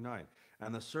 13:29.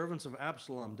 And the servants of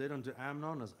Absalom did unto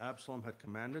Amnon as Absalom had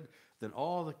commanded. Then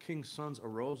all the king's sons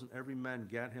arose, and every man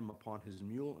gat him upon his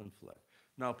mule and fled.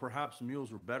 Now perhaps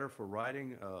mules were better for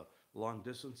riding long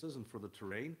distances and for the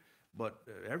terrain, but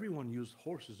everyone used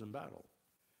horses in battle.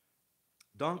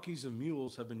 Donkeys and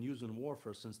mules have been used in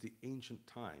warfare since the ancient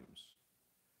times,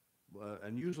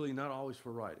 and usually not always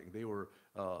for riding. They were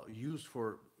used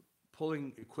for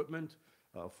pulling equipment,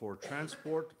 for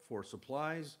transport, for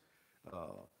supplies.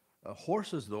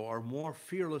 Horses, though, are more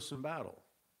fearless in battle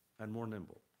and more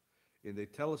nimble. And they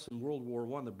tell us in World War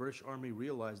I, the British Army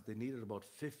realized they needed about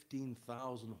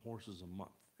 15,000 horses a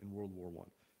month in World War I.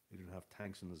 They didn't have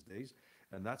tanks in those days,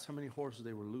 and that's how many horses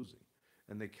they were losing.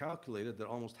 And they calculated that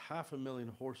almost 500,000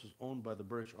 horses owned by the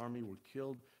British Army were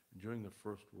killed during the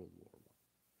First World War I.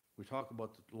 We talk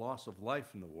about the loss of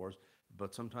life in the wars,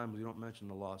 but sometimes we don't mention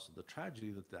the loss of the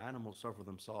tragedy that the animals suffer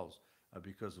themselves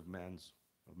because of men's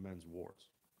wars.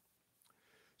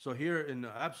 So here in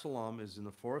Absalom is in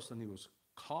the forest, and he was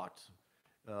caught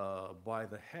by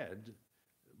the head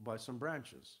by some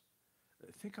branches.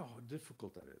 Think how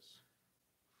difficult that is.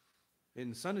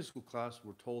 In Sunday school class,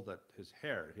 we're told that his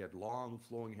hair, he had long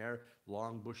flowing hair,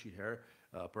 long bushy hair.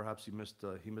 Perhaps he missed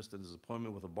his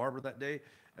appointment with a barber that day,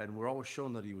 and we're always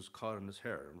shown that he was caught in his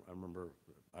hair.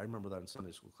 I remember that in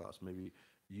Sunday school class. Maybe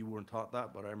you weren't taught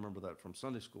that, but I remember that from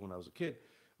Sunday school when I was a kid.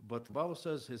 But the Bible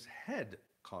says his head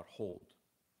caught hold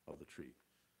of the tree.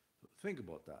 Think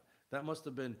about that. That must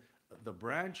have been, the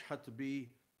branch had to be,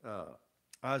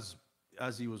 as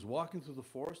he was walking through the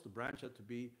forest, the branch had to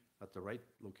be at the right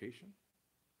location,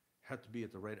 had to be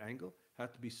at the right angle,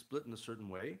 had to be split in a certain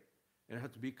way, and it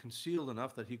had to be concealed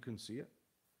enough that he couldn't see it.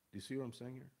 Do you see what I'm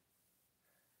saying here?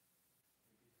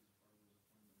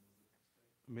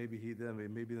 Maybe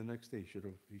the next day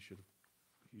he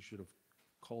should have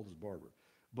called his barber.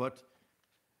 But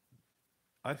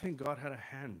I think God had a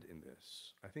hand in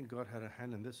this. I think God had a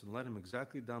hand in this and led him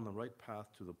exactly down the right path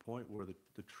to the point where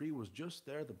the tree was just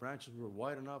there. The branches were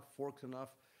wide enough, forked enough,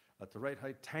 at the right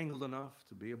height, tangled enough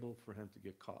to be able for him to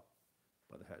get caught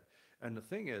by the head. And the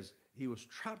thing is, he was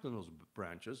trapped in those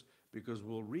branches because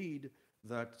we'll read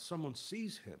that someone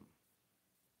sees him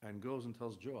and goes and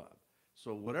tells Joab.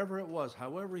 So whatever it was,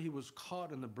 however he was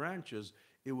caught in the branches,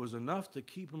 it was enough to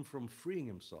keep him from freeing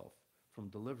himself, from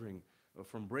delivering,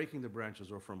 from breaking the branches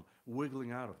or from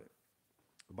wiggling out of it.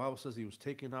 The Bible says he was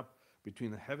taken up between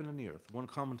the heaven and the earth. One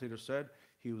commentator said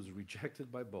he was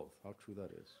rejected by both. How true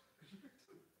that is.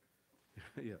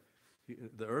 Yeah,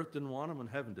 the earth didn't want him and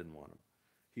heaven didn't want him.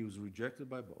 He was rejected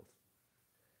by both.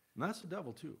 And that's the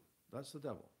devil too. That's the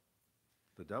devil.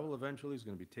 The devil eventually is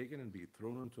going to be taken and be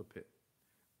thrown into a pit.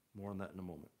 More on that in a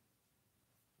moment.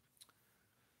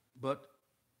 But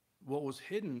what was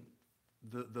hidden,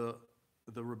 the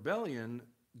rebellion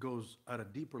goes at a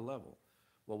deeper level.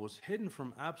 What was hidden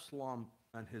from Absalom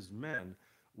and his men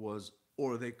was,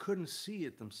 or they couldn't see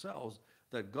it themselves,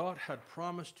 that God had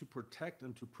promised to protect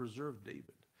and to preserve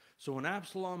David. So when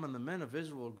Absalom and the men of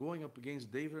Israel were going up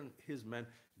against David and his men,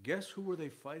 guess who were they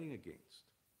fighting against?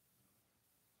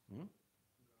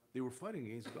 They were fighting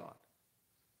against God.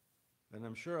 And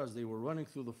I'm sure as they were running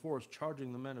through the forest,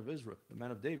 charging the men of Israel, the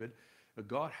men of David,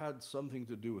 God had something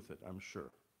to do with it, I'm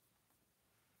sure.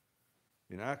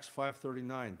 In Acts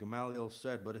 5:39, Gamaliel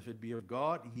said, "But if it be of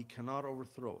God, he cannot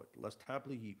overthrow it, lest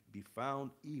haply he be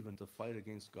found even to fight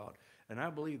against God." And I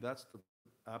believe that's the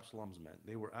Absalom's men.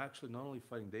 They were actually not only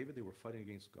fighting David, they were fighting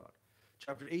against God.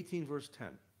 Chapter 18, verse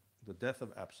 10, the death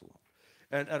of Absalom.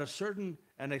 And a certain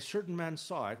man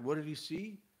saw it. What did he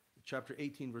see? Chapter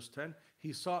 18, verse 10.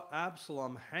 He saw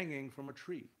Absalom hanging from a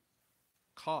tree.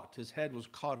 Caught. His head was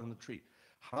caught in the tree.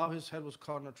 How his head was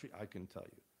caught in a tree, I can tell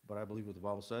you. But I believe what the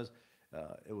Bible says.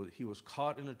 He was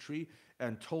caught in a tree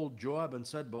and told Joab and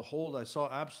said, "Behold, I saw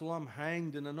Absalom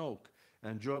hanged in an oak."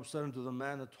 And Joab said unto the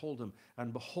man that told him,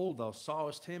 "And behold, thou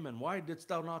sawest him, and why didst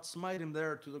thou not smite him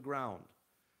there to the ground?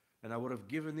 And I would have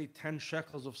given thee 10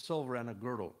 shekels of silver and a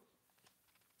girdle."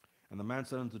 And the man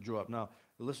said unto Joab, now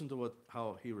listen to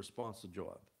how he responds to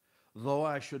Joab. "Though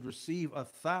I should receive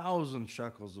 1,000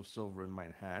 shekels of silver in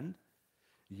mine hand,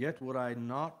 yet would I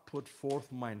not put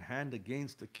forth mine hand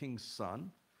against the king's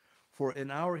son. For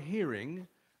in our hearing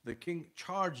the king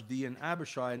charged thee and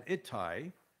Abishai and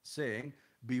Ittai, saying,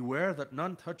 Beware that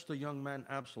none touch the young man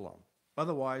Absalom.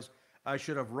 Otherwise I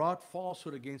should have wrought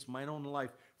falsehood against mine own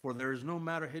life, for there is no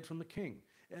matter hid from the king.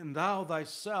 And thou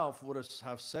thyself wouldst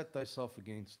have set thyself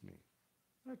against me."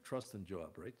 I trust in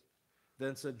Joab, right?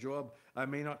 Then said Joab, "I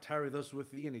may not tarry thus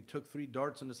with thee." And he took 3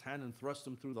 darts in his hand and thrust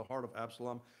them through the heart of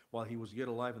Absalom while he was yet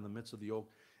alive in the midst of the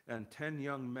oak. And 10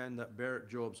 young men that bare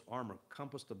Joab's armor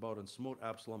compassed about and smote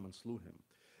Absalom and slew him.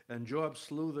 And Joab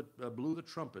blew the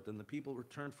trumpet, and the people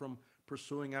returned from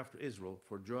pursuing after Israel,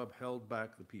 for Joab held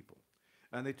back the people.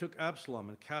 And they took Absalom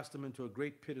and cast him into a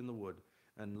great pit in the wood,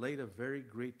 and laid a very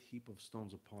great heap of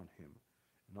stones upon him.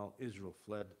 And all Israel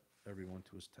fled, everyone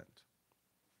to his tent.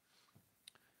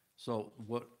 So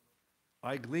what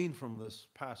I glean from this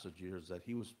passage here is that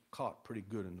he was caught pretty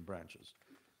good in the branches.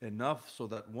 Enough so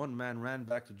that one man ran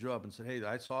back to Joab and said, "Hey,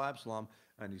 I saw Absalom,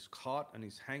 and he's caught, and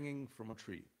he's hanging from a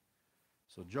tree."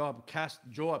 So Joab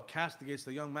castigates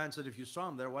the young man and said, "If you saw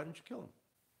him there, why didn't you kill him?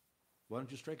 Why don't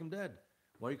you strike him dead?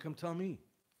 Why you come tell me?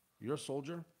 You're a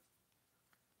soldier."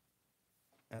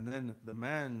 And then the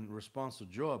man responds to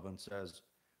Joab and says,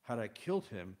 "Had I killed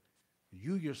him,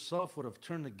 you yourself would have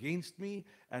turned against me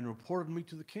and reported me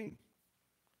to the king.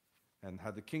 And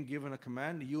had the king given a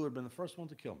command, you would have been the first one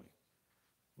to kill me."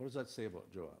 What does that say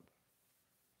about Joab?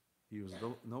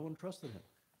 No one trusted him.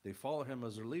 They followed him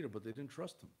as their leader, but they didn't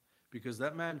trust him. Because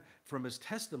that man, from his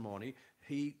testimony,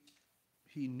 he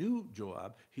knew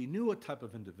Joab. He knew what type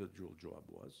of individual Joab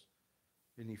was.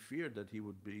 And he feared that he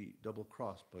would be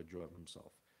double-crossed by Joab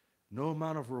himself. No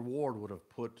amount of reward would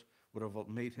have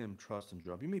made him trust in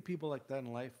Joab. You meet people like that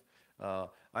in life.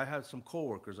 I had some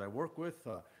coworkers I work with,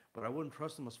 but I wouldn't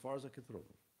trust them as far as I could throw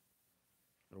them.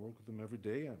 I work with them every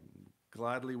day. I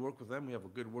gladly work with them. We have a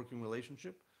good working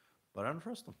relationship, but I don't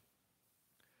trust them.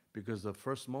 Because the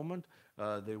first moment,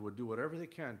 they would do whatever they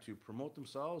can to promote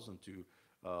themselves and to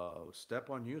step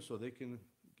on you so they can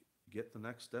get the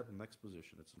next step and next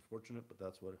position. It's unfortunate, but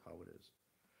that's how it is.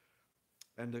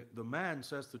 And the man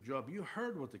says to Joab, "You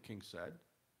heard what the king said.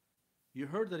 You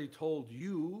heard that he told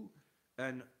you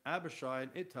and Abishai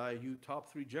and Ittai, you top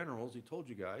 3 generals, he told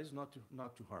you guys not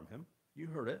to harm him. You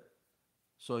heard it.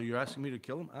 So you're asking me to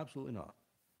kill him? Absolutely not.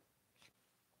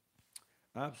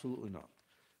 Absolutely not."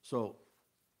 So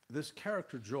this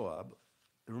character Joab,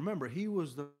 remember, he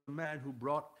was the man who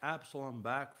brought Absalom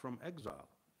back from exile.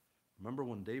 Remember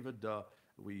when David,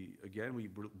 we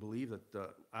believe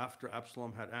that after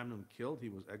Absalom had Amnon killed, he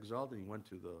was exiled and he went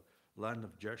to the land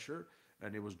of Jeshurun.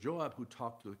 And it was Joab who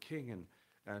talked to the king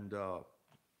and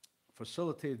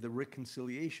facilitated the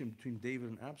reconciliation between David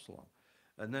and Absalom.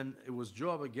 And then it was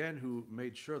Joab again who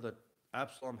made sure that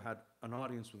Absalom had an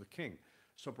audience with the king.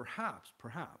 So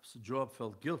perhaps Joab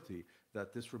felt guilty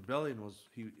that this rebellion was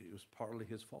partly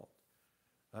his fault.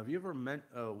 Have you ever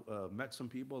met some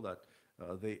people that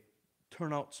they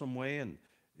turn out some way and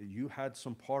you had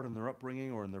some part in their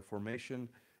upbringing or in their formation,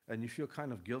 and you feel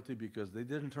kind of guilty because they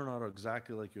didn't turn out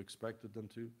exactly like you expected them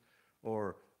to,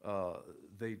 or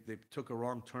they took a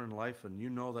wrong turn in life, and you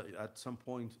know that at some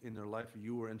point in their life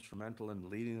you were instrumental in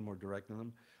leading them or directing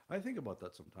them? I think about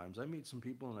that sometimes. I meet some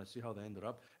people and I see how they ended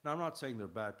up. Now, I'm not saying they're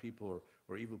bad people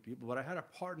or evil people, but I had a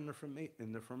part in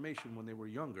their formation when they were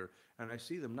younger, and I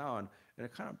see them now, and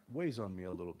it kind of weighs on me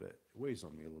a little bit.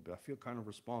 I feel kind of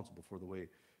responsible for the way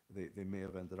they may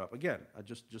have ended up. Again,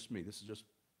 just me. This is just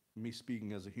me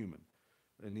speaking as a human.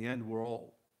 In the end, we're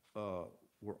all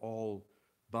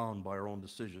bound by our own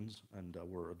decisions, and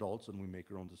we're adults and we make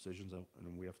our own decisions,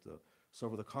 and we have to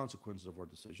suffer the consequences of our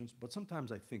decisions. But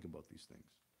sometimes I think about these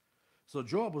things. So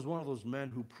Joab was one of those men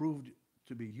who proved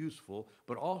to be useful,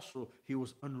 but also he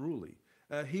was unruly.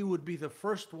 He would be the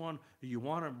first one you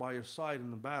wanted by your side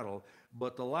in the battle,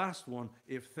 but the last one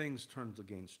if things turned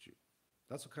against you.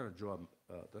 That's the kind of Joab.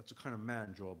 That's the kind of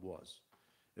man Joab was.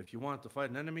 If you wanted to fight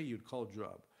an enemy, you'd call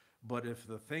Joab. But if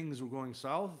the things were going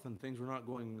south and things were not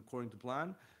going according to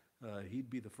plan, he'd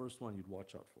be the first one you'd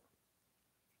watch out for.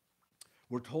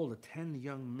 We're told that 10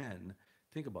 young men,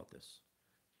 think about this,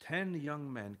 10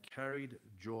 young men carried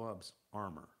Joab's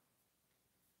armor.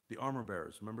 The armor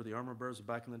bearers, remember the armor bearers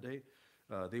back in the day?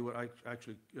 They would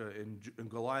actually, in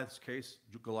Goliath's case,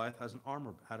 Goliath had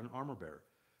an armor bearer.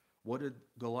 What did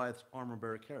Goliath's armor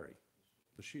bearer carry?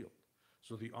 The shield.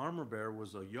 So the armor bearer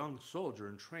was a young soldier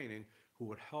in training who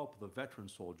would help the veteran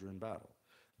soldier in battle.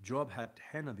 Joab had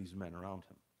 10 of these men around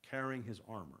him, carrying his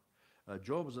armor.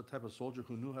 Joab was the type of soldier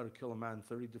who knew how to kill a man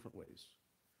 30 different ways.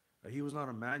 He was not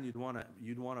a man you'd want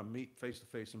to meet face to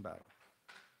face in battle.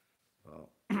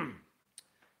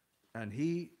 And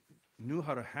he knew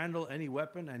how to handle any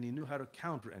weapon, and he knew how to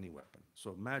counter any weapon.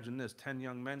 So imagine this, 10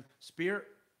 young men, spear,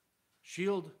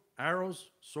 shield, arrows,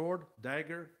 sword,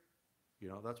 dagger. You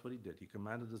know, that's what he did. He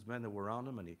commanded his men that were around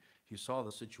him, and he saw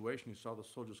the situation. He saw the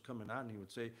soldiers coming out, and he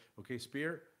would say, okay,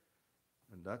 spear.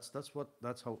 And that's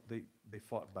how they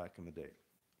fought back in the day.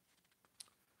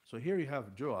 So here you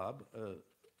have Joab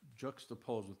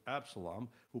juxtaposed with Absalom,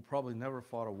 who probably never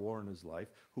fought a war in his life,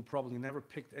 who probably never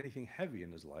picked anything heavy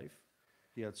in his life.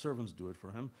 He had servants do it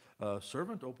for him.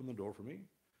 Servant, open the door for me.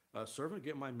 Servant,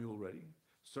 get my mule ready.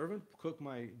 Servant, cook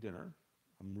my dinner.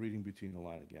 I'm reading between the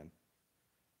line again,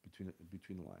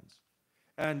 between the lines.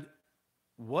 And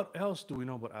what else do we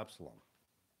know about Absalom?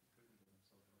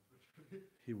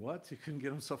 He what? He couldn't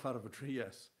get himself out of a tree,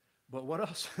 yes. But what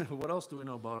else? What else do we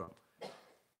know about him?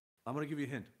 I'm going to give you a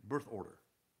hint. Birth order.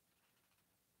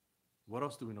 What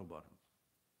else do we know about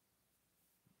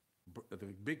him?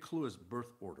 The big clue is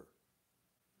birth order.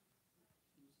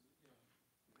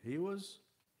 He was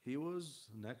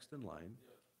next in line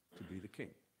to be the king.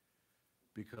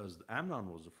 Because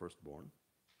Amnon was the firstborn.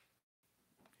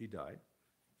 He died.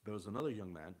 There was another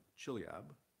young man, Chileab,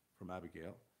 from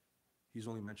Abigail. He's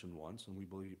only mentioned once, and we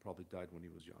believe he probably died when he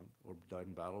was young, or died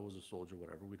in battle, was a soldier,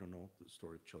 whatever. We don't know the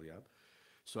story of Chileab.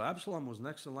 So Absalom was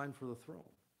next in line for the throne.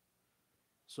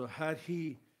 So had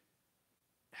he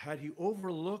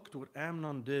overlooked what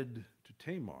Amnon did to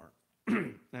Tamar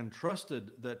and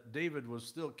trusted that David was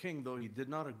still king, though he did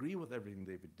not agree with everything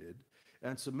David did,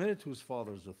 and submitted to his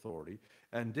father's authority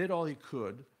and did all he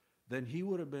could, then he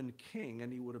would have been king,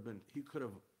 and he could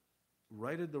have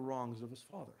righted the wrongs of his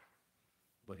father.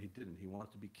 But he didn't. He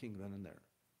wanted to be king then and there.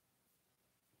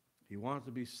 He wanted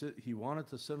to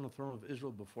sit on the throne of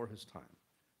Israel before his time.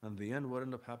 And in the end, what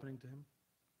ended up happening to him?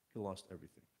 He lost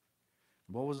everything.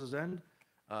 What was his end?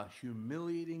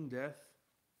 Humiliating death.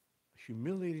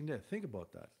 Humiliating death. Think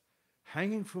about that.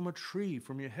 Hanging from a tree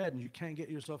from your head, and you can't get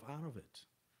yourself out of it.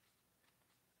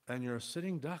 And you're a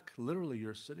sitting duck. Literally,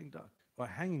 you're a sitting duck. Or a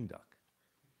hanging duck.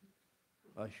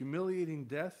 A humiliating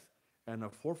death and a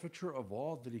forfeiture of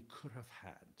all that he could have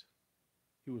had.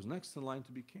 He was next in line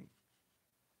to be king.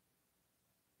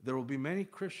 There will be many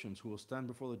Christians who will stand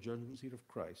before the judgment seat of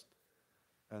Christ,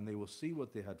 and they will see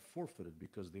what they had forfeited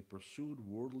because they pursued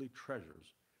worldly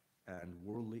treasures and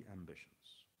worldly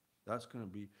ambitions.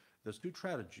 There's two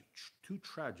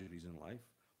tragedies in life.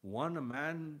 One, a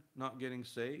man not getting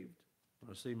saved.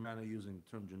 I say man, I'm using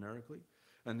the term generically.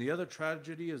 And the other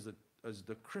tragedy is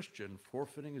the Christian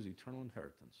forfeiting his eternal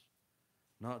inheritance.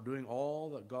 Not doing all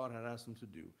that God had asked him to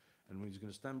do. And when he's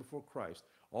going to stand before Christ,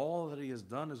 all that he has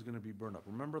done is going to be burned up.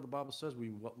 Remember, the Bible says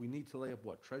we need to lay up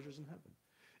what? Treasures in heaven.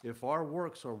 If our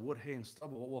works are wood, hay, and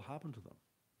stubble, what will happen to them?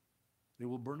 They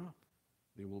will burn up.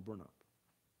 They will burn up.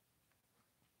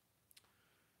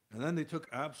 And then they took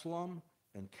Absalom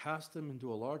and cast him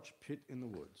into a large pit in the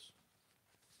woods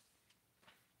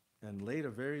and laid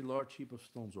a very large heap of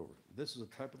stones over him. This is a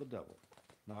type of the devil.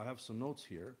 Now, I have some notes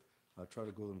here. I'll try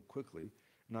to go them quickly.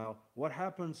 Now, what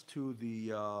happens to the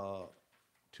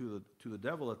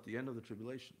devil at the end of the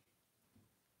tribulation?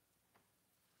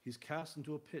 He's cast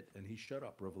into a pit and he's shut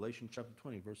up. Revelation chapter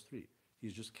 20, verse 3.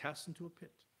 He's just cast into a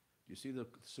pit. Do you see the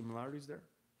similarities there?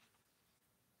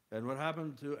 And what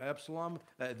happened to Absalom?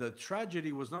 The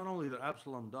tragedy was not only that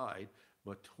Absalom died,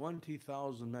 but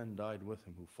 20,000 men died with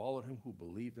him who followed him, who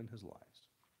believed in his lies.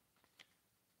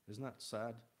 Isn't that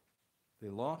sad? They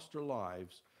lost their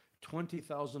lives.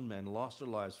 20,000 men lost their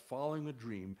lives following a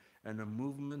dream and a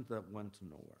movement that went to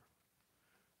nowhere.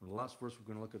 And the last verse we're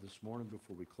going to look at this morning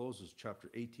before we close is chapter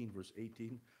 18, verse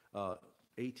 18.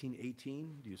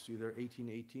 18:18. Do you see there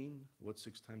 18:18? What's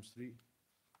 6 times 3?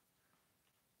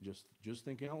 Just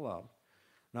thinking out loud.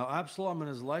 Now, Absalom in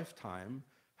his lifetime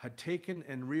had taken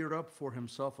and reared up for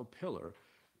himself a pillar,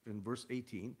 in verse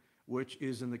 18, which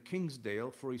is in the king's dale,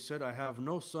 for he said, I have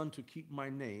no son to keep my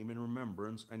name in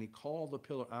remembrance, and he called the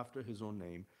pillar after his own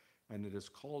name, and it is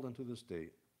called unto this day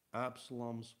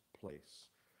Absalom's place.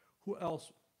 Who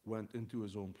else went into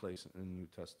his own place in the New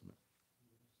Testament?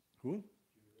 Who?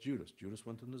 Judas. Judas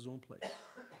went in his own place.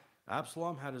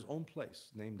 Absalom had his own place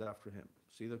named after him.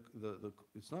 See,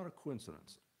 it's not a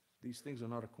coincidence. These things are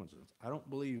not a coincidence. I don't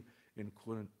believe in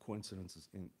coincidences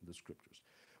in the scriptures.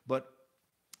 But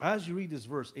as you read this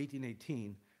verse,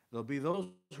 18:18, there'll be those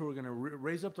who are going to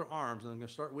raise up their arms and they're going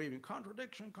to start waving,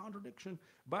 contradiction, contradiction.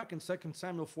 Back in 2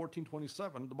 Samuel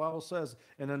 14:27, the Bible says,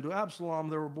 and unto Absalom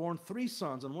there were born 3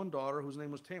 sons and 1 daughter, whose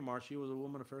name was Tamar. She was a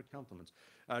woman of fair countenance.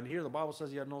 And here the Bible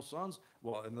says he had no sons.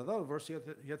 Well, in the other verse, he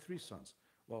had 3 sons.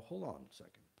 Well, hold on a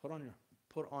second.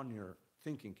 Put on your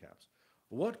thinking caps.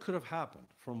 What could have happened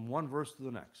from one verse to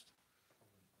the next?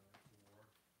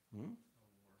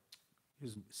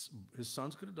 His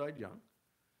sons could have died young.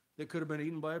 They could have been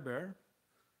eaten by a bear,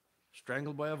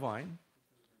 strangled by a vine.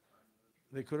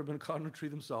 They could have been caught in a tree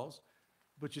themselves.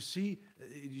 But you see,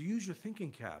 you use your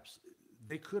thinking caps.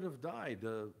 They could have died.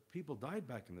 People died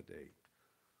back in the day.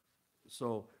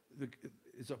 So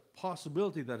it's a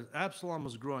possibility that Absalom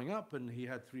was growing up and he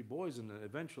had 3 boys, and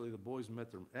eventually the boys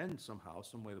met their end somehow,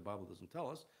 some way the Bible doesn't tell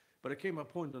us. But it came a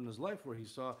point in his life where he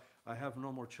saw, I have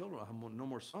no more children, I have no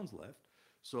more sons left.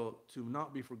 So to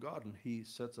not be forgotten, he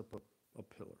sets up a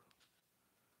pillar.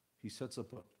 He sets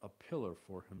up a pillar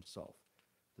for himself.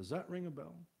 Does that ring a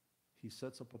bell? He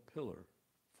sets up a pillar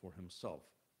for himself,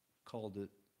 called it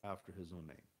after his own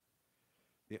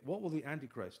name. What will the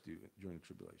Antichrist do during the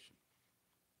tribulation?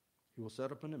 He will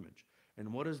set up an image.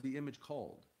 And what is the image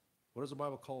called? What does the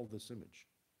Bible call this image?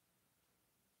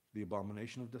 The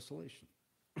abomination of desolation.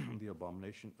 The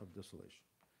abomination of desolation.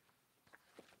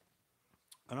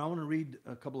 And I want to read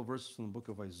a couple of verses from the book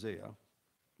of Isaiah.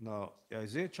 Now,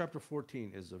 Isaiah chapter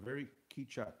 14 is a very key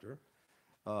chapter.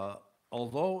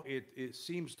 Although it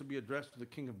seems to be addressed to the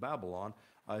king of Babylon,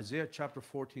 Isaiah chapter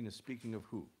 14 is speaking of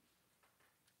who?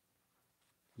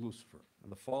 Lucifer,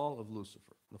 and the fall of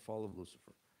Lucifer. The fall of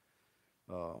Lucifer.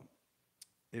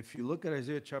 If you look at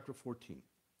Isaiah chapter 14,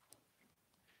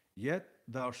 yet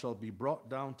thou shalt be brought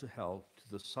down to hell, to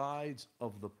the sides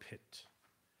of the pit.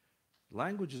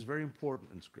 Language is very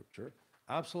important in Scripture.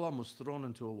 Absalom was thrown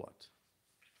into a what?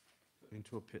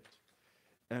 Into a pit.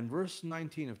 And verse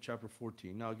 19 of chapter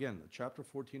 14, now again, chapter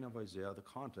 14 of Isaiah, the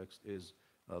context is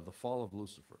the fall of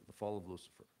Lucifer, the fall of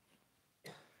Lucifer.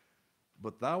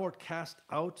 But thou art cast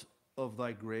out of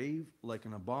thy grave like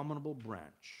an abominable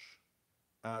branch,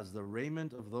 as the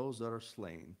raiment of those that are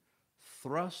slain,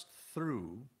 thrust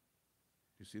through,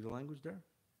 you see the language there?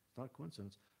 It's not a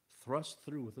coincidence. Thrust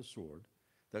through with a sword,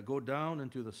 that go down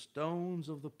into the stones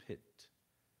of the pit.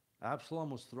 Absalom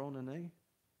was thrown in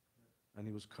and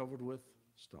he was covered with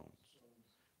stones.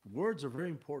 Words are very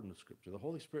important in Scripture. The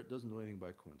Holy Spirit doesn't do anything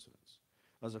by coincidence.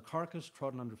 As a carcass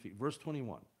trodden under feet. Verse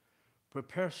 21,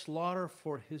 prepare slaughter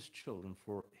for his children,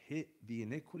 for the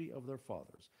iniquity of their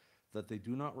fathers, that they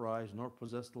do not rise, nor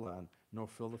possess the land, nor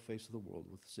fill the face of the world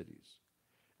with cities.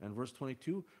 And verse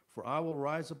 22, for I will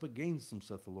rise up against them,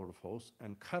 saith the Lord of hosts,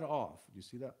 and cut off. Do you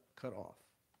see that? Cut off.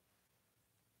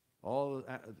 All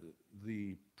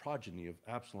the progeny of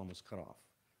Absalom was cut off.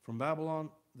 From Babylon,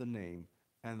 the name,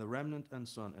 and the remnant and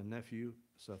son and nephew,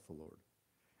 saith the Lord.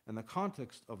 And the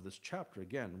context of this chapter,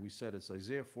 again, we said it's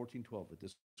Isaiah 14:12. It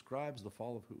describes the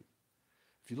fall of who?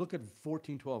 If you look at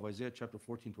 14:12, Isaiah chapter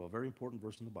 14:12, very important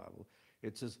verse in the Bible,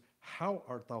 it says, how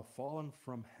art thou fallen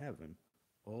from heaven,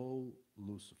 O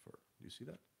Lucifer? Do you see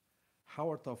that? How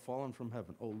art thou fallen from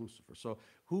heaven, O Lucifer? So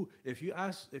if you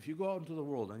go out into the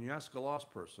world and you ask a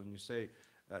lost person, you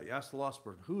ask the lost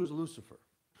person, who is Lucifer?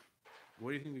 What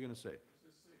do you think they're going to say?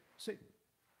 Satan.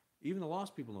 Even the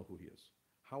lost people know who he is.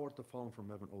 How art thou fallen from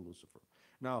heaven, O Lucifer?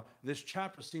 Now, this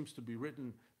chapter seems to be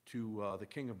written to the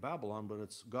king of Babylon, but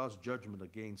it's God's judgment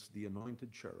against the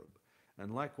anointed cherub.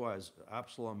 And likewise,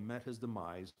 Absalom met his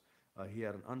demise. He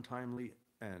had an untimely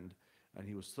end, and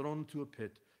he was thrown into a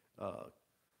pit,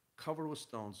 covered with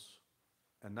stones,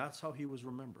 and that's how he was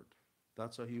remembered.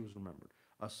 That's how he was remembered.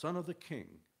 A son of the king.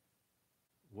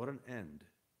 What an end.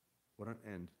 What an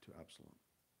end to Absalom.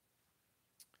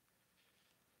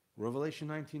 Revelation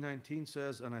 19:19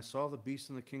 says, and I saw the beasts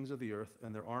and the kings of the earth,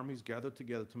 and their armies gathered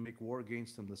together to make war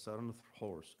against him that sat on the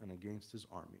horse, and against his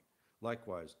army.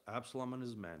 Likewise, Absalom and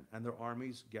his men, and their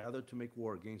armies gathered to make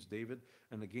war against David,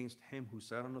 and against him who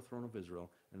sat on the throne of Israel,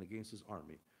 and against his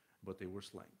army. But they were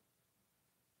slain.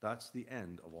 That's the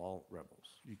end of all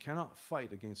rebels. You cannot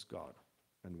fight against God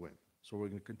and win. So we're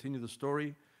going to continue the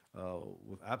story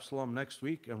with Absalom next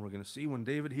week, and we're going to see when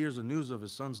David hears the news of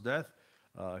his son's death,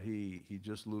 he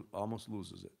just almost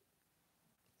loses it.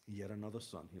 Yet another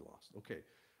son he lost. Okay,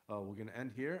 we're going to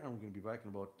end here, and we're going to be back in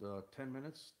about 10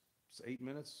 minutes, 8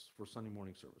 minutes for Sunday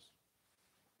morning service.